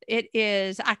 It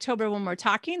is October when we're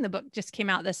talking. The book just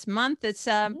came out this month. It's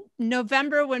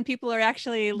November when people are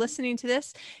actually listening to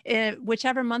this.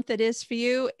 Whichever month it is for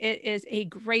you, it is a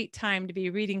great time to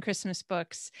be reading Christmas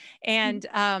books. And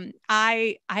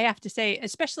I have to say,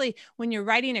 especially when you're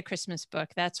writing a Christmas book,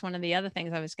 that's one of the other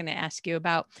things I was going to ask you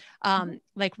about.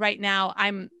 Like right now,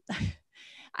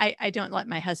 I don't let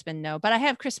my husband know, but I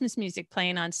have Christmas music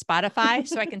playing on Spotify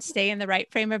so I can stay in the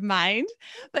right frame of mind.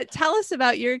 But tell us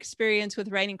about your experience with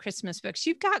writing Christmas books.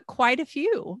 You've got quite a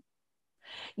few.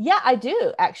 Yeah, I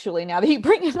do actually. Now that you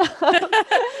bring it up,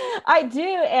 I do.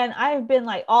 And I've been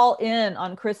like all in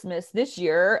on Christmas this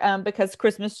year because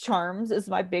Christmas Charms is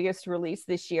my biggest release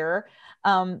this year.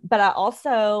 But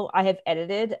I have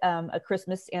edited a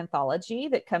Christmas anthology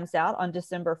that comes out on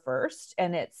December 1st.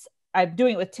 And I'm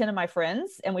doing it with 10 of my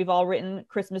friends, and we've all written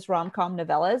Christmas rom-com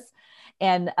novellas.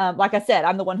 And like I said,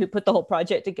 I'm the one who put the whole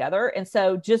project together. And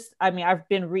so I've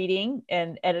been reading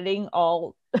and editing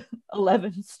all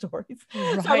 11 stories.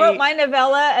 Right. So I wrote my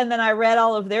novella, and then I read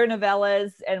all of their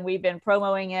novellas, and we've been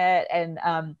promoting it. And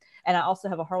I also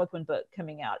have a Harlequin book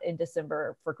coming out in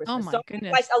December for Christmas. Oh my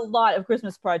goodness. Like a lot of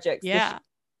Christmas projects. Yeah.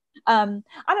 I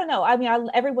don't know. I mean,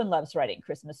 everyone loves writing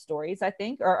Christmas stories, I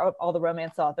think, or all the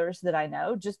romance authors that I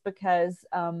know, just because,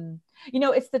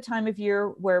 it's the time of year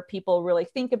where people really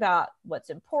think about what's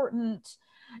important,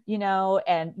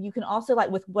 and you can also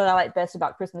with what I like best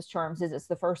about Christmas Charms is it's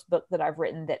the first book that I've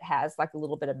written that has like a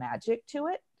little bit of magic to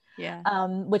it. Yeah.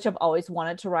 Which I've always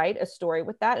wanted to write a story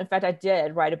with that. In fact, I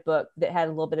did write a book that had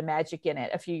a little bit of magic in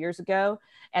it a few years ago,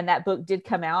 and that book did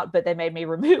come out, but they made me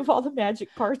remove all the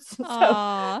magic parts.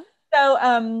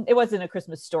 So it wasn't a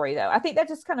Christmas story though. I think that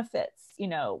just kind of fits,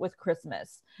 with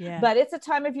Christmas. Yeah. But it's a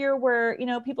time of year where,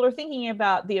 people are thinking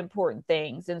about the important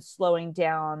things and slowing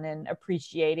down and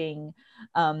appreciating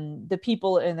the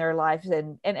people in their lives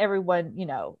and everyone,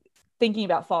 thinking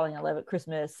about falling in love at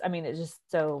Christmas. I mean, it's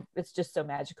just so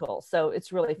magical. So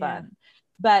it's really fun. Yeah.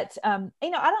 But, I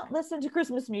don't listen to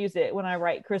Christmas music when I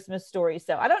write Christmas stories.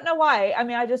 So I don't know why. I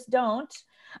mean, I just don't.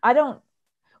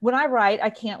 When I write,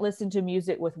 I can't listen to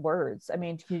music with words. I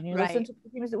mean, can you listen to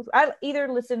music? I either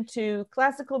listen to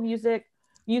classical music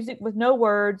with no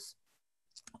words,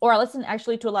 or I listen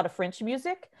actually to a lot of French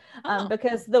music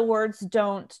because the words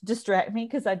don't distract me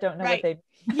because I don't know what they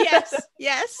Yes.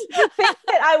 Things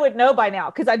that I would know by now,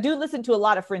 because I do listen to a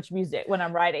lot of French music when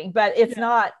I'm writing, but it's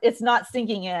not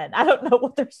sinking in. I don't know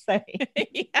what they're saying.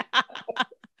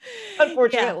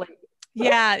 Unfortunately.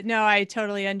 Yeah, no, I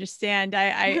totally understand.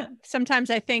 I sometimes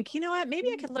I think, you know what,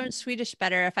 maybe I could learn Swedish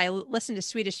better if I listen to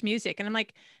Swedish music. And I'm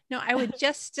like, no, I would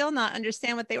just still not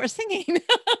understand what they were singing.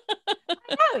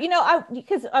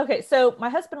 So my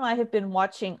husband and I have been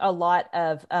watching a lot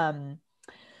of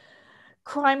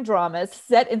crime dramas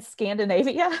set in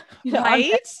Scandinavia.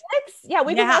 Right? Yeah,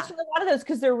 we've been watching a lot of those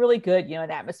because they're really good,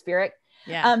 and atmospheric.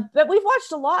 Yeah. But we've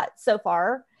watched a lot so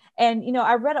far. And,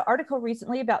 I read an article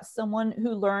recently about someone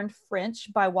who learned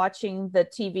French by watching the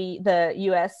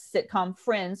US sitcom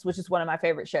Friends, which is one of my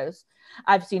favorite shows.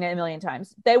 I've seen it a million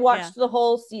times. They watched the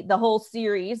whole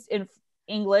series in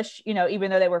English,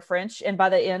 even though they were French. And by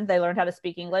the end, they learned how to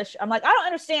speak English. I'm like, I don't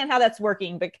understand how that's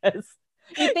working, because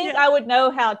you think I would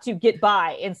know how to get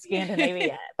by in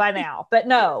Scandinavia by now. But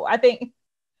no, I think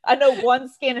I know one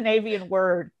Scandinavian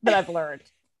word that I've learned.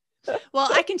 Well,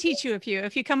 I can teach you a few.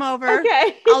 If you come over,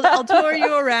 Okay. I'll tour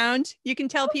you around. You can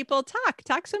tell people talk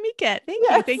Somiket. Thank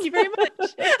you. Thank you very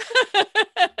much.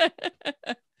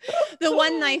 The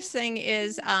one nice thing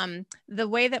is the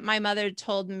way that my mother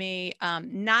told me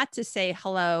not to say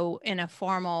hello in a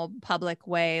formal public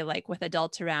way, like with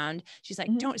adults around. She's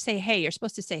like, don't say hey, you're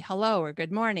supposed to say hello or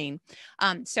good morning.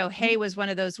 So hey was one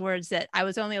of those words that I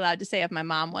was only allowed to say if my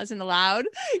mom wasn't allowed,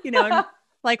 and,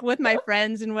 like with my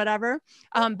friends and whatever.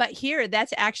 But here,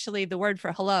 that's actually the word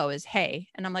for hello is hey.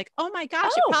 And I'm like, oh my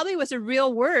gosh, it probably was a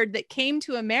real word that came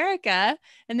to America.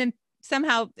 And then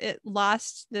somehow it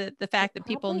lost the fact that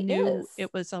people knew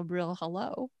it was a real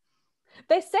hello.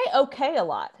 They say okay a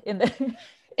lot in the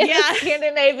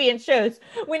Scandinavian shows.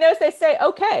 We know they say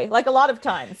okay, like a lot of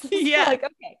times. Yeah. Like,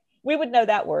 okay, we would know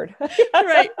that word.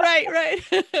 Right.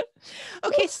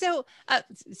 Okay. So,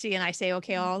 see, and I say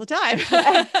okay all the time.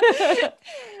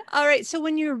 All right. So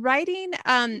when you're writing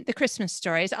the Christmas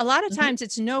stories, a lot of times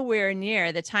it's nowhere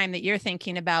near the time that you're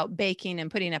thinking about baking and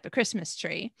putting up a Christmas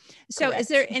tree. So Correct. Is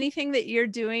there anything that you're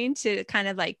doing to kind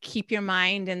of like keep your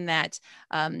mind in that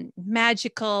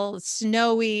magical,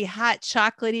 snowy, hot,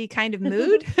 chocolatey kind of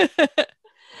mood?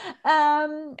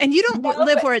 And you don't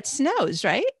live where it snows,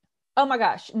 right? Oh my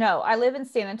gosh, no, I live in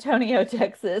San Antonio,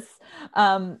 Texas.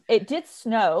 It did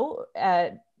snow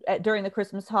during the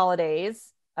Christmas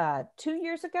holidays 2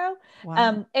 years ago.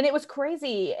 Wow. And it was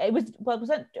crazy. It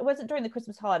wasn't during the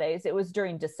Christmas holidays. It was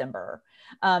during December.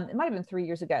 It might've been 3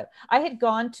 years ago. I had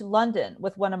gone to London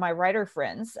with one of my writer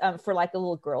friends for like a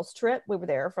little girls trip. We were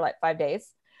there for like 5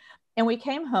 days and we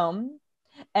came home.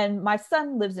 And my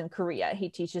son lives in Korea. He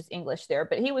teaches English there,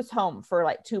 but he was home for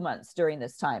like 2 months during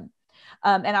this time.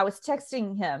 And I was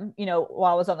texting him,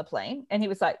 while I was on the plane, and he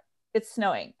was like, it's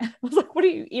snowing. I was like, what are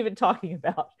you even talking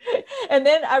about? And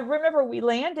then I remember we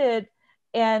landed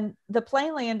and the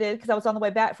plane landed because I was on the way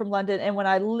back from London. And when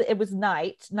it was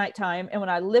nighttime. And when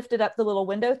I lifted up the little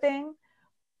window thing,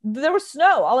 there was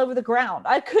snow all over the ground.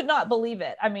 I could not believe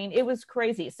it. I mean, it was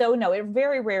crazy. So no, it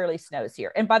very rarely snows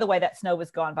here. And by the way, that snow was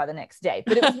gone by the next day,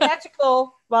 but it was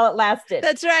magical while it lasted.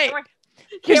 That's right.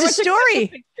 Here's a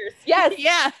story. Yes.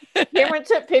 Yeah. Cameron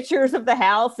took pictures of the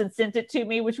house and sent it to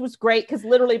me, which was great because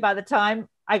literally by the time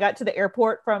I got to the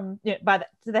airport to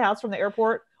the house from the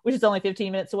airport, which is only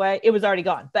 15 minutes away, it was already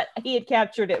gone. But he had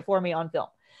captured it for me on film.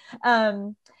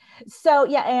 So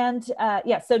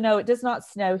no, it does not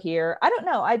snow here. I don't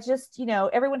know. I just,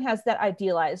 everyone has that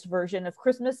idealized version of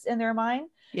Christmas in their mind.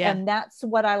 Yeah. And that's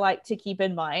what I like to keep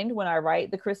in mind when I write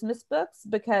the Christmas books,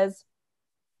 because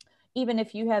even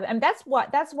if you have, and that's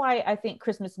why I think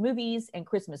Christmas movies and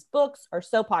Christmas books are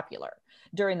so popular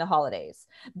during the holidays,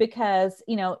 because,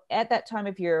 at that time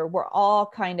of year, we're all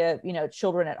kind of,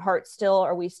 children at heart still,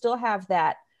 or we still have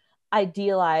that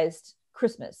idealized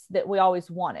Christmas that we always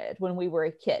wanted when we were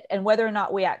a kid. And whether or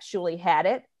not we actually had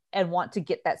it and want to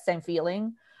get that same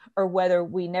feeling, or whether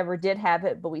we never did have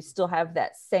it, but we still have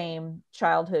that same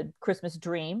childhood Christmas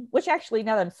dream, which actually,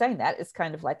 now that I'm saying that, is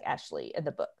kind of like Ashley in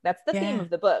the book. That's the theme of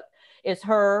the book, is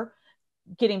her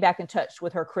getting back in touch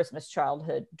with her Christmas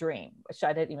childhood dream, which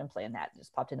I didn't even plan that. It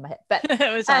just popped into my head. But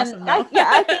it was awesome. I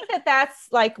think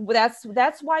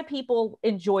that's why people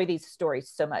enjoy these stories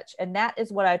so much. And that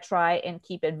is what I try and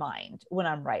keep in mind when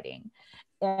I'm writing.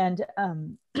 And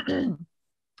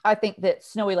I think that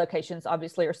snowy locations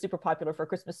obviously are super popular for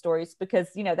Christmas stories because,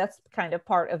 that's kind of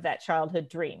part of that childhood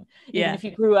dream. Even if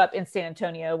you grew up in San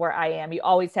Antonio, where I am, you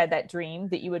always had that dream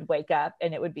that you would wake up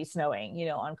and it would be snowing,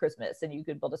 on Christmas, and you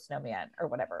could build a snowman or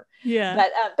whatever. Yeah.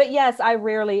 But yes, I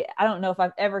don't know if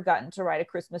I've ever gotten to write a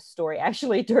Christmas story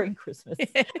actually during Christmas.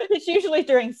 It's usually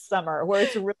during summer where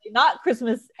it's really not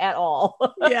Christmas at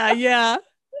all. Yeah.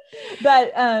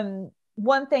 But,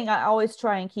 one thing I always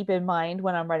try and keep in mind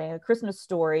when I'm writing a Christmas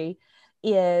story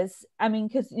is,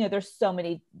 because, there's so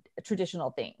many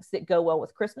traditional things that go well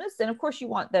with Christmas. And of course you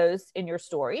want those in your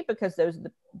story because those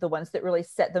are the ones that really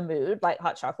set the mood, like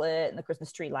hot chocolate and the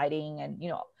Christmas tree lighting and,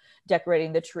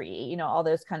 decorating the tree, all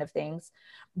those kind of things.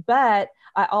 But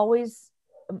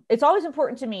it's always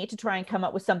important to me to try and come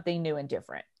up with something new and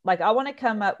different. Like I want to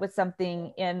come up with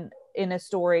something in a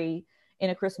story,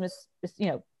 in a Christmas,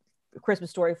 Christmas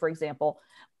story, for example.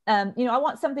 I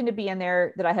want something to be in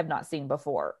there that I have not seen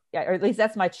before, or at least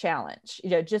that's my challenge,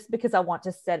 just because I want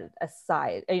to set it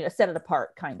aside, set it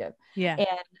apart kind of. Yeah.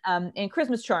 And in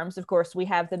Christmas charms, of course, we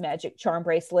have the magic charm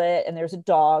bracelet, and there's a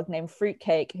dog named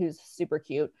Fruitcake who's super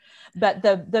cute. But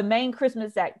the main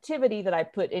Christmas activity that I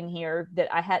put in here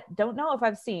that I don't know if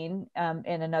I've seen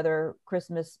in another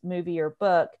Christmas movie or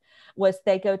book was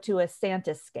they go to a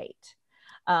Santa skate.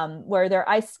 where they're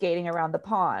ice skating around the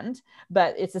pond,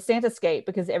 but it's a Santa skate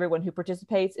because everyone who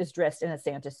participates is dressed in a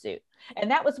Santa suit.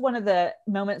 And that was one of the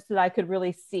moments that I could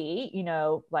really see,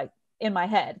 like in my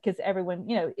head, because everyone,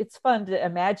 it's fun to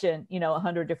imagine,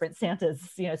 100 different Santas,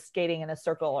 skating in a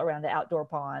circle around the outdoor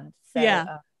pond. So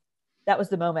that was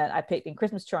the moment I picked in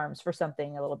Christmas charms for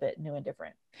something a little bit new and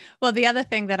different. Well, the other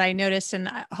thing that I noticed, and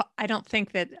I don't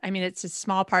think that, it's a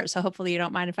small part, so hopefully you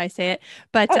don't mind if I say it,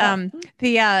 but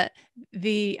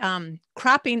the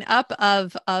cropping up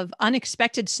of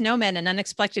unexpected snowmen in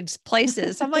unexpected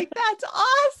places. I'm like, that's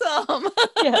awesome.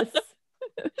 Yes.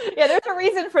 Yeah, there's a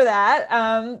reason for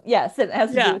that. Yes, it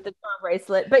has to do with the charm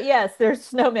bracelet. But yes, there's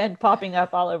snowmen popping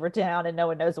up all over town and no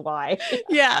one knows why.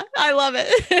 Yeah, I love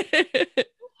it.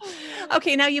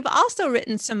 Okay, now you've also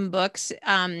written some books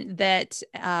that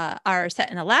are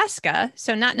set in Alaska,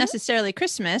 so not necessarily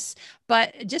Christmas,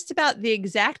 but just about the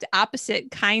exact opposite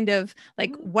kind of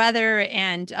like weather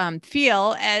and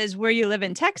feel as where you live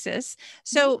in Texas.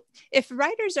 So if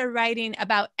writers are writing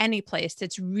about any place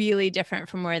that's really different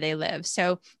from where they live,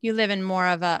 so you live in more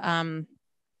of a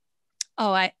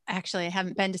I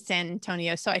haven't been to San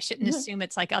Antonio, so I shouldn't assume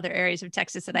it's like other areas of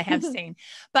Texas that I have seen,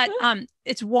 but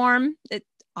it's warm.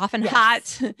 Often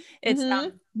hot. It's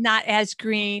not as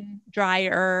green,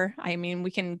 drier.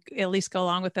 We can at least go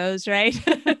along with those, right?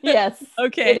 Yes.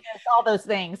 Okay. All those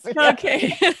things.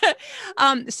 Okay.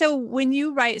 So when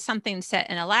you write something set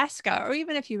in Alaska, or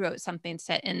even if you wrote something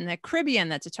set in the Caribbean,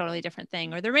 that's a totally different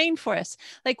thing, or the rainforest,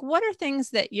 like what are things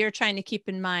that you're trying to keep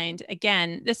in mind?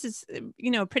 Again, this is,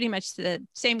 pretty much the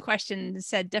same question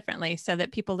said differently so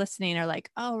that people listening are like,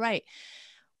 oh, right.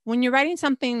 When you're writing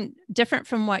something different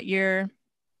from what you're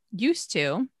used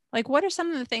to, like what are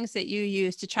some of the things that you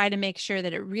use to try to make sure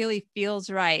that it really feels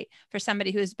right for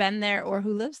somebody who's been there or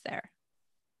who lives there?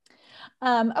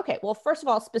 Okay. Well, first of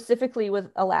all, specifically with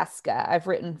Alaska, I've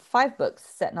written 5 books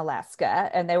set in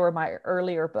Alaska, and they were my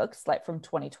earlier books, like from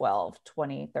 2012,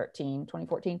 2013,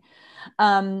 2014.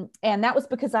 And that was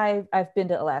because I've been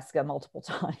to Alaska multiple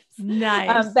times.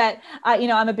 Nice. But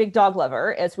I'm a big dog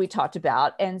lover, as we talked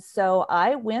about. And so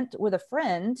I went with a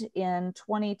friend in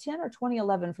 2010 or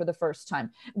 2011 for the first time.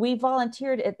 We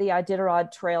volunteered at the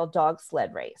Iditarod Trail dog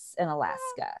sled race in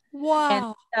Alaska. Wow.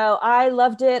 And so I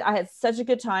loved it. I had such a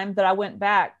good time that I went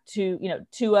back to,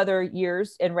 2 other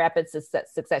years in rapid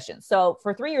succession. So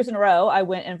for 3 years in a row, I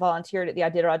went and volunteered at the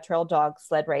Iditarod Trail dog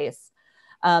sled race,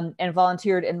 and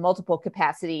volunteered in multiple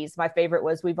capacities. My favorite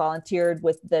was we volunteered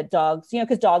with the dogs,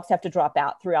 because dogs have to drop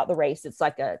out throughout the race. It's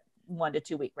like a 1 to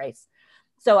 2 week race.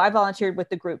 So I volunteered with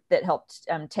the group that helped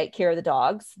take care of the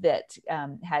dogs that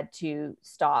had to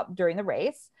stop during the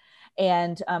race.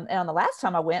 And on the last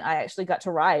time I went, I actually got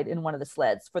to ride in one of the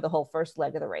sleds for the whole first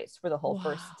leg of the race, for the whole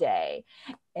first day.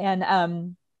 And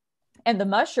the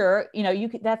musher,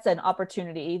 that's an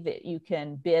opportunity that you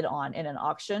can bid on in an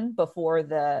auction before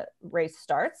the race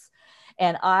starts.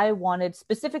 And I wanted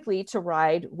specifically to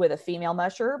ride with a female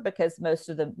musher because most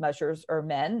of the mushers are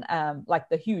men, like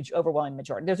the huge overwhelming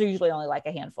majority. There's usually only like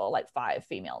a handful, like 5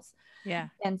 females. Yeah.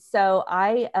 And so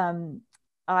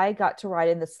I got to ride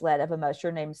in the sled of a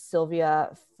musher named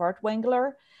Sylvia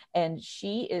Fartwangler, and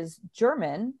she is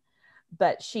German,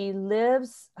 but she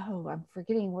lives, I'm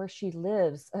forgetting where she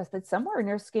lives. It's somewhere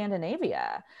near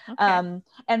Scandinavia. Okay.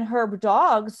 And her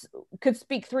dogs could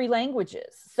speak 3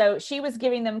 languages. So she was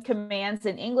giving them commands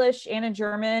in English and in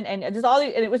German, and just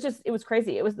and it was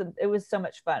crazy. It was so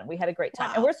much fun. We had a great time.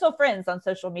 Wow. And we're still friends on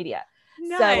social media.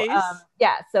 Nice.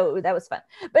 So that was fun.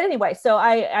 But anyway, so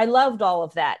I loved all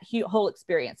of that whole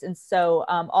experience. And so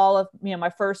all of, my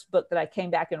first book that I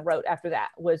came back and wrote after that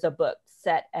was a book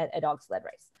set at a dog sled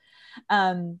race.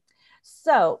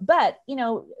 But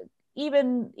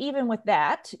even with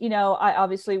that, I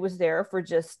obviously was there for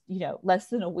just, less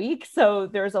than a week. So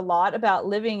there's a lot about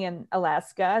living in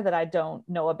Alaska that I don't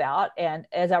know about. And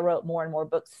as I wrote more and more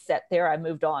books set there, I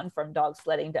moved on from dog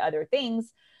sledding to other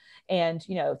things. And,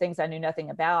 things I knew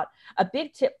nothing about. A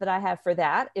big tip that I have for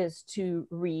that is to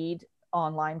read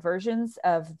online versions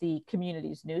of the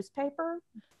community's newspaper.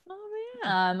 Oh,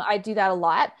 yeah. I do that a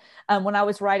lot. When I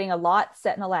was writing a lot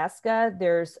set in Alaska,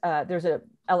 there's a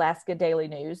Alaska Daily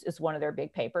News is one of their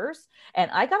big papers. And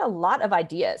I got a lot of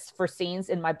ideas for scenes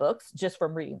in my books just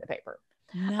from reading the paper.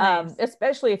 Nice.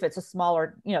 Especially if it's a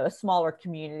smaller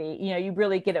community, you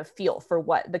really get a feel for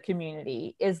what the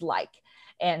community is like.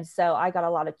 And so I got a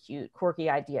lot of cute, quirky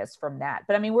ideas from that.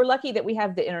 But we're lucky that we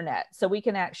have the internet, so we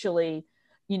can actually,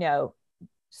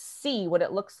 see what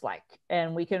it looks like,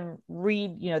 and we can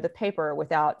read, the paper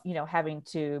without, having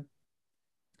to,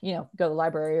 go to the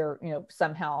library or,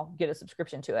 somehow get a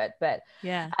subscription to it. But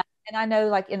yeah. And I know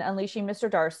like in Unleashing Mr.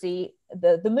 Darcy,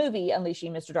 the movie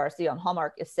Unleashing Mr. Darcy on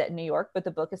Hallmark is set in New York, but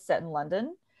the book is set in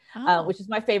London, which is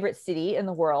my favorite city in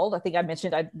the world. I think I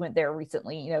mentioned I went there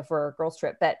recently, for a girls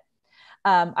trip, but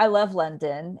I love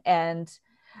London. And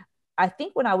I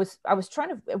think when I was trying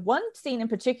to, one scene in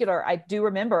particular, I do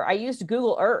remember I used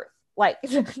Google Earth like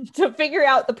to figure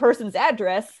out the person's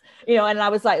address, and I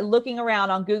was like looking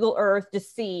around on Google Earth to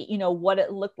see, what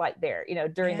it looked like there,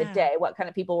 during the day, what kind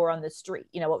of people were on the street,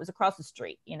 what was across the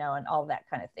street, and all that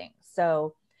kind of thing.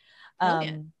 So,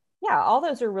 yeah, all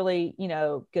those are really,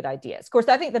 good ideas. Of course,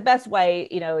 I think the best way,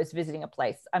 is visiting a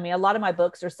place. I mean, a lot of my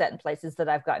books are set in places that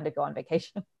I've gotten to go on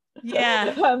vacation.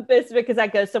 Yeah. It's because I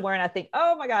go somewhere and I think,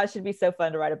 oh my gosh, it'd be so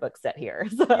fun to write a book set here.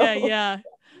 So. Yeah.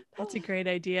 That's a great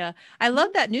idea. I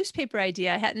love that newspaper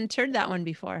idea. I hadn't heard that one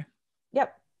before.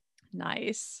 Yep.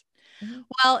 Nice.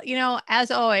 Well,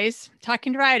 as always,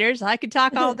 talking to writers, I could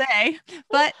talk all day,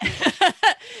 but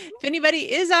if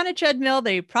anybody is on a treadmill,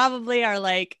 they probably are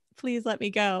like, please let me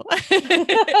go.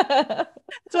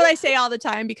 That's what I say all the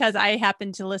time, because I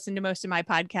happen to listen to most of my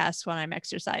podcasts when I'm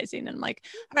exercising. And I'm like,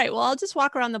 all right, well, I'll just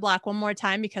walk around the block one more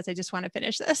time because I just want to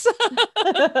finish this.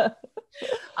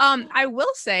 I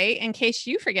will say, in case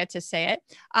you forget to say it,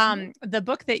 the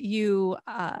book that you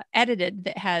edited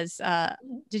that has,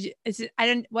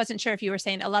 wasn't sure if you were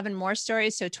saying 11 more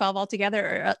stories, so 12 altogether,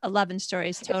 or 11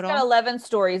 stories total? It's got 11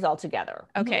 stories altogether.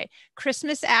 Okay.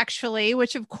 Christmas Actually,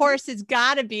 which of course has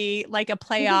got to be like a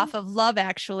play off of Love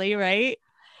Actually, right?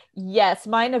 Yes,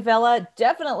 my novella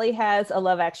definitely has a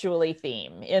Love Actually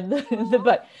theme in the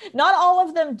book. Not all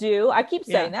of them do. I keep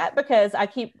saying that because I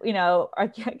keep, I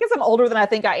guess I'm older than I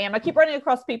think I am. I keep running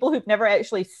across people who've never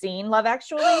actually seen Love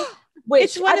Actually. Which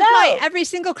it's one of my every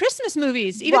single Christmas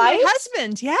movies, even my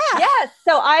husband. Yeah. Yes.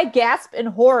 So I gasp in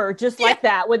horror just like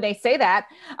that when they say that.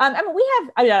 I mean,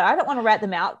 I don't want to rat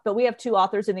them out, but we have 2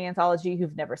 authors in the anthology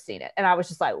who've never seen it. And I was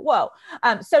just like, whoa.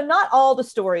 So not all the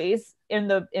stories in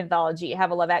the anthology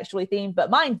have a Love Actually theme, but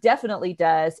mine definitely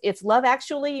does. It's Love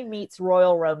Actually meets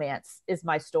Royal Romance is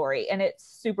my story. And it's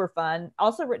super fun.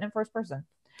 Also written in first person.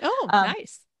 Oh,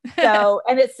 nice. So,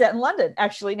 and it's set in London,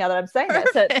 actually, now that I'm saying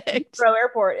that. So Heathrow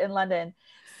Airport in London.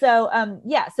 So,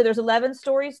 so there's 11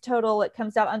 stories total. It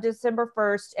comes out on December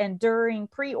 1st, and during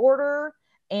pre-order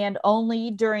and only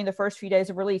during the first few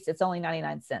days of release, it's only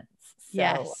 99 cents. So,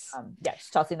 yes.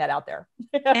 Just tossing that out there.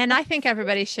 And I think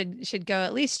everybody should go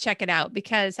at least check it out,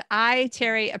 because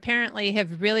Teri, apparently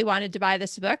have really wanted to buy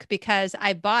this book because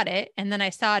I bought it and then I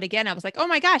saw it again. I was like, oh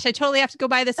my gosh, I totally have to go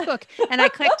buy this book. And I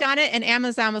clicked on it and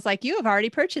Amazon was like, you have already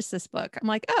purchased this book. I'm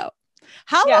like, oh,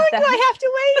 how long do I have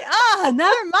to wait?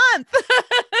 Another month.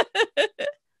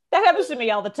 That happens to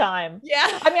me all the time.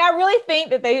 Yeah. I mean, I really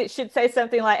think that they should say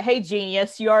something like, hey,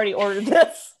 genius, you already ordered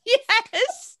this.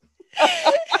 Yes.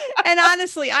 And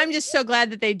honestly, I'm just so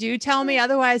glad that they do tell me.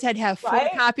 Otherwise, I'd have 4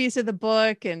 copies of the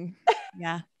book, and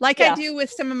I do with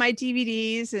some of my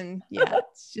DVDs, and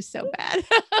it's just so bad.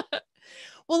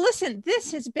 Well, listen,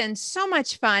 this has been so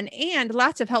much fun and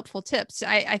lots of helpful tips.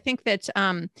 I think that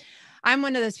I'm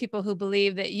one of those people who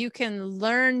believe that you can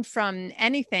learn from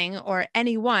anything or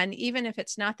anyone, even if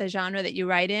it's not the genre that you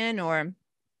write in, or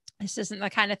this isn't the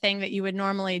kind of thing that you would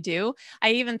normally do.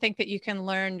 I even think that you can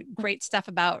learn great stuff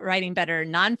about writing better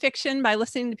nonfiction by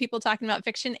listening to people talking about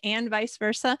fiction, and vice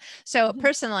versa. So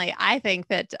personally, I think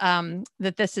that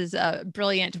that this is a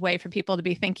brilliant way for people to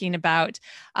be thinking about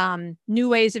new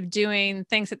ways of doing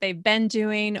things that they've been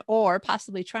doing, or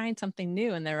possibly trying something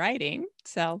new in their writing.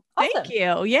 So thank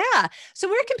you. Yeah. So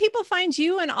where can people find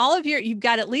you and all of you've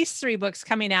got at least 3 books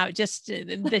coming out just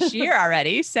this year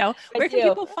already. So where can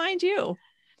people find you?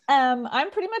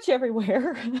 I'm pretty much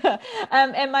everywhere.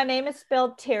 And my name is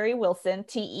spelled Teri Wilson,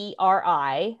 Teri.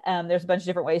 There's a bunch of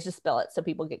different ways to spell it, so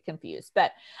people get confused.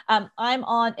 But I'm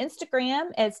on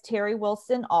Instagram as Teri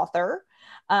Wilson Author.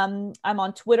 I'm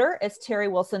on Twitter as Teri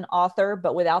Wilson Author,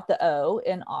 but without the O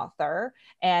in author.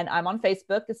 And I'm on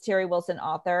Facebook as Teri Wilson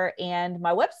Author. And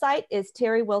my website is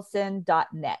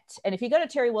teriwilson.net. And if you go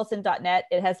to teriwilson.net,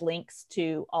 it has links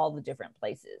to all the different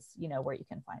places, where you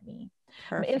can find me.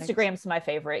 Perfect. Instagram's my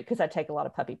favorite because I take a lot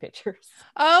of puppy pictures.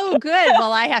 Oh, good.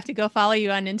 Well, I have to go follow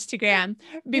you on Instagram.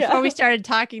 Before we started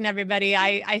talking, everybody,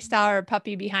 I saw her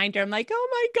puppy behind her. I'm like, oh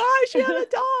my gosh, you have a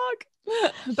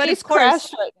dog. But she's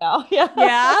crashed right now.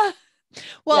 Yeah.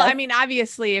 Well, I mean,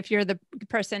 obviously, if you're the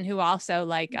person who also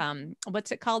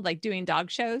what's it called? Like doing dog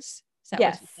shows? Is that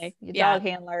what you say? Dog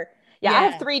handler. Yeah, I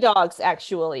have 3 dogs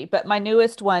actually, but my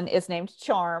newest one is named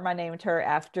Charm. I named her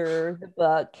after the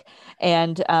book.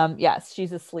 And yes,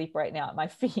 she's asleep right now at my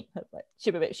feet.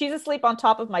 She's asleep on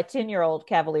top of my 10-year-old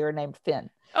Cavalier named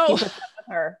Finn. Oh, puts up with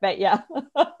her. But yeah.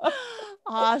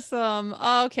 awesome.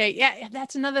 Okay. Yeah,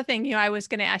 that's another thing. I was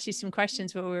going to ask you some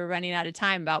questions, but we were running out of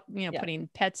time about, putting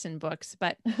pets in books,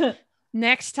 but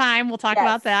next time we'll talk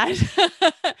about that.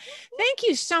 Thank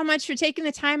you so much for taking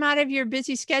the time out of your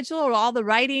busy schedule or all the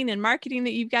writing and marketing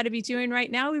that you've got to be doing right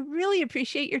now. We really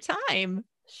appreciate your time.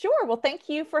 Sure. Well, thank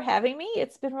you for having me.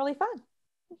 It's been really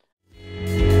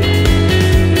fun.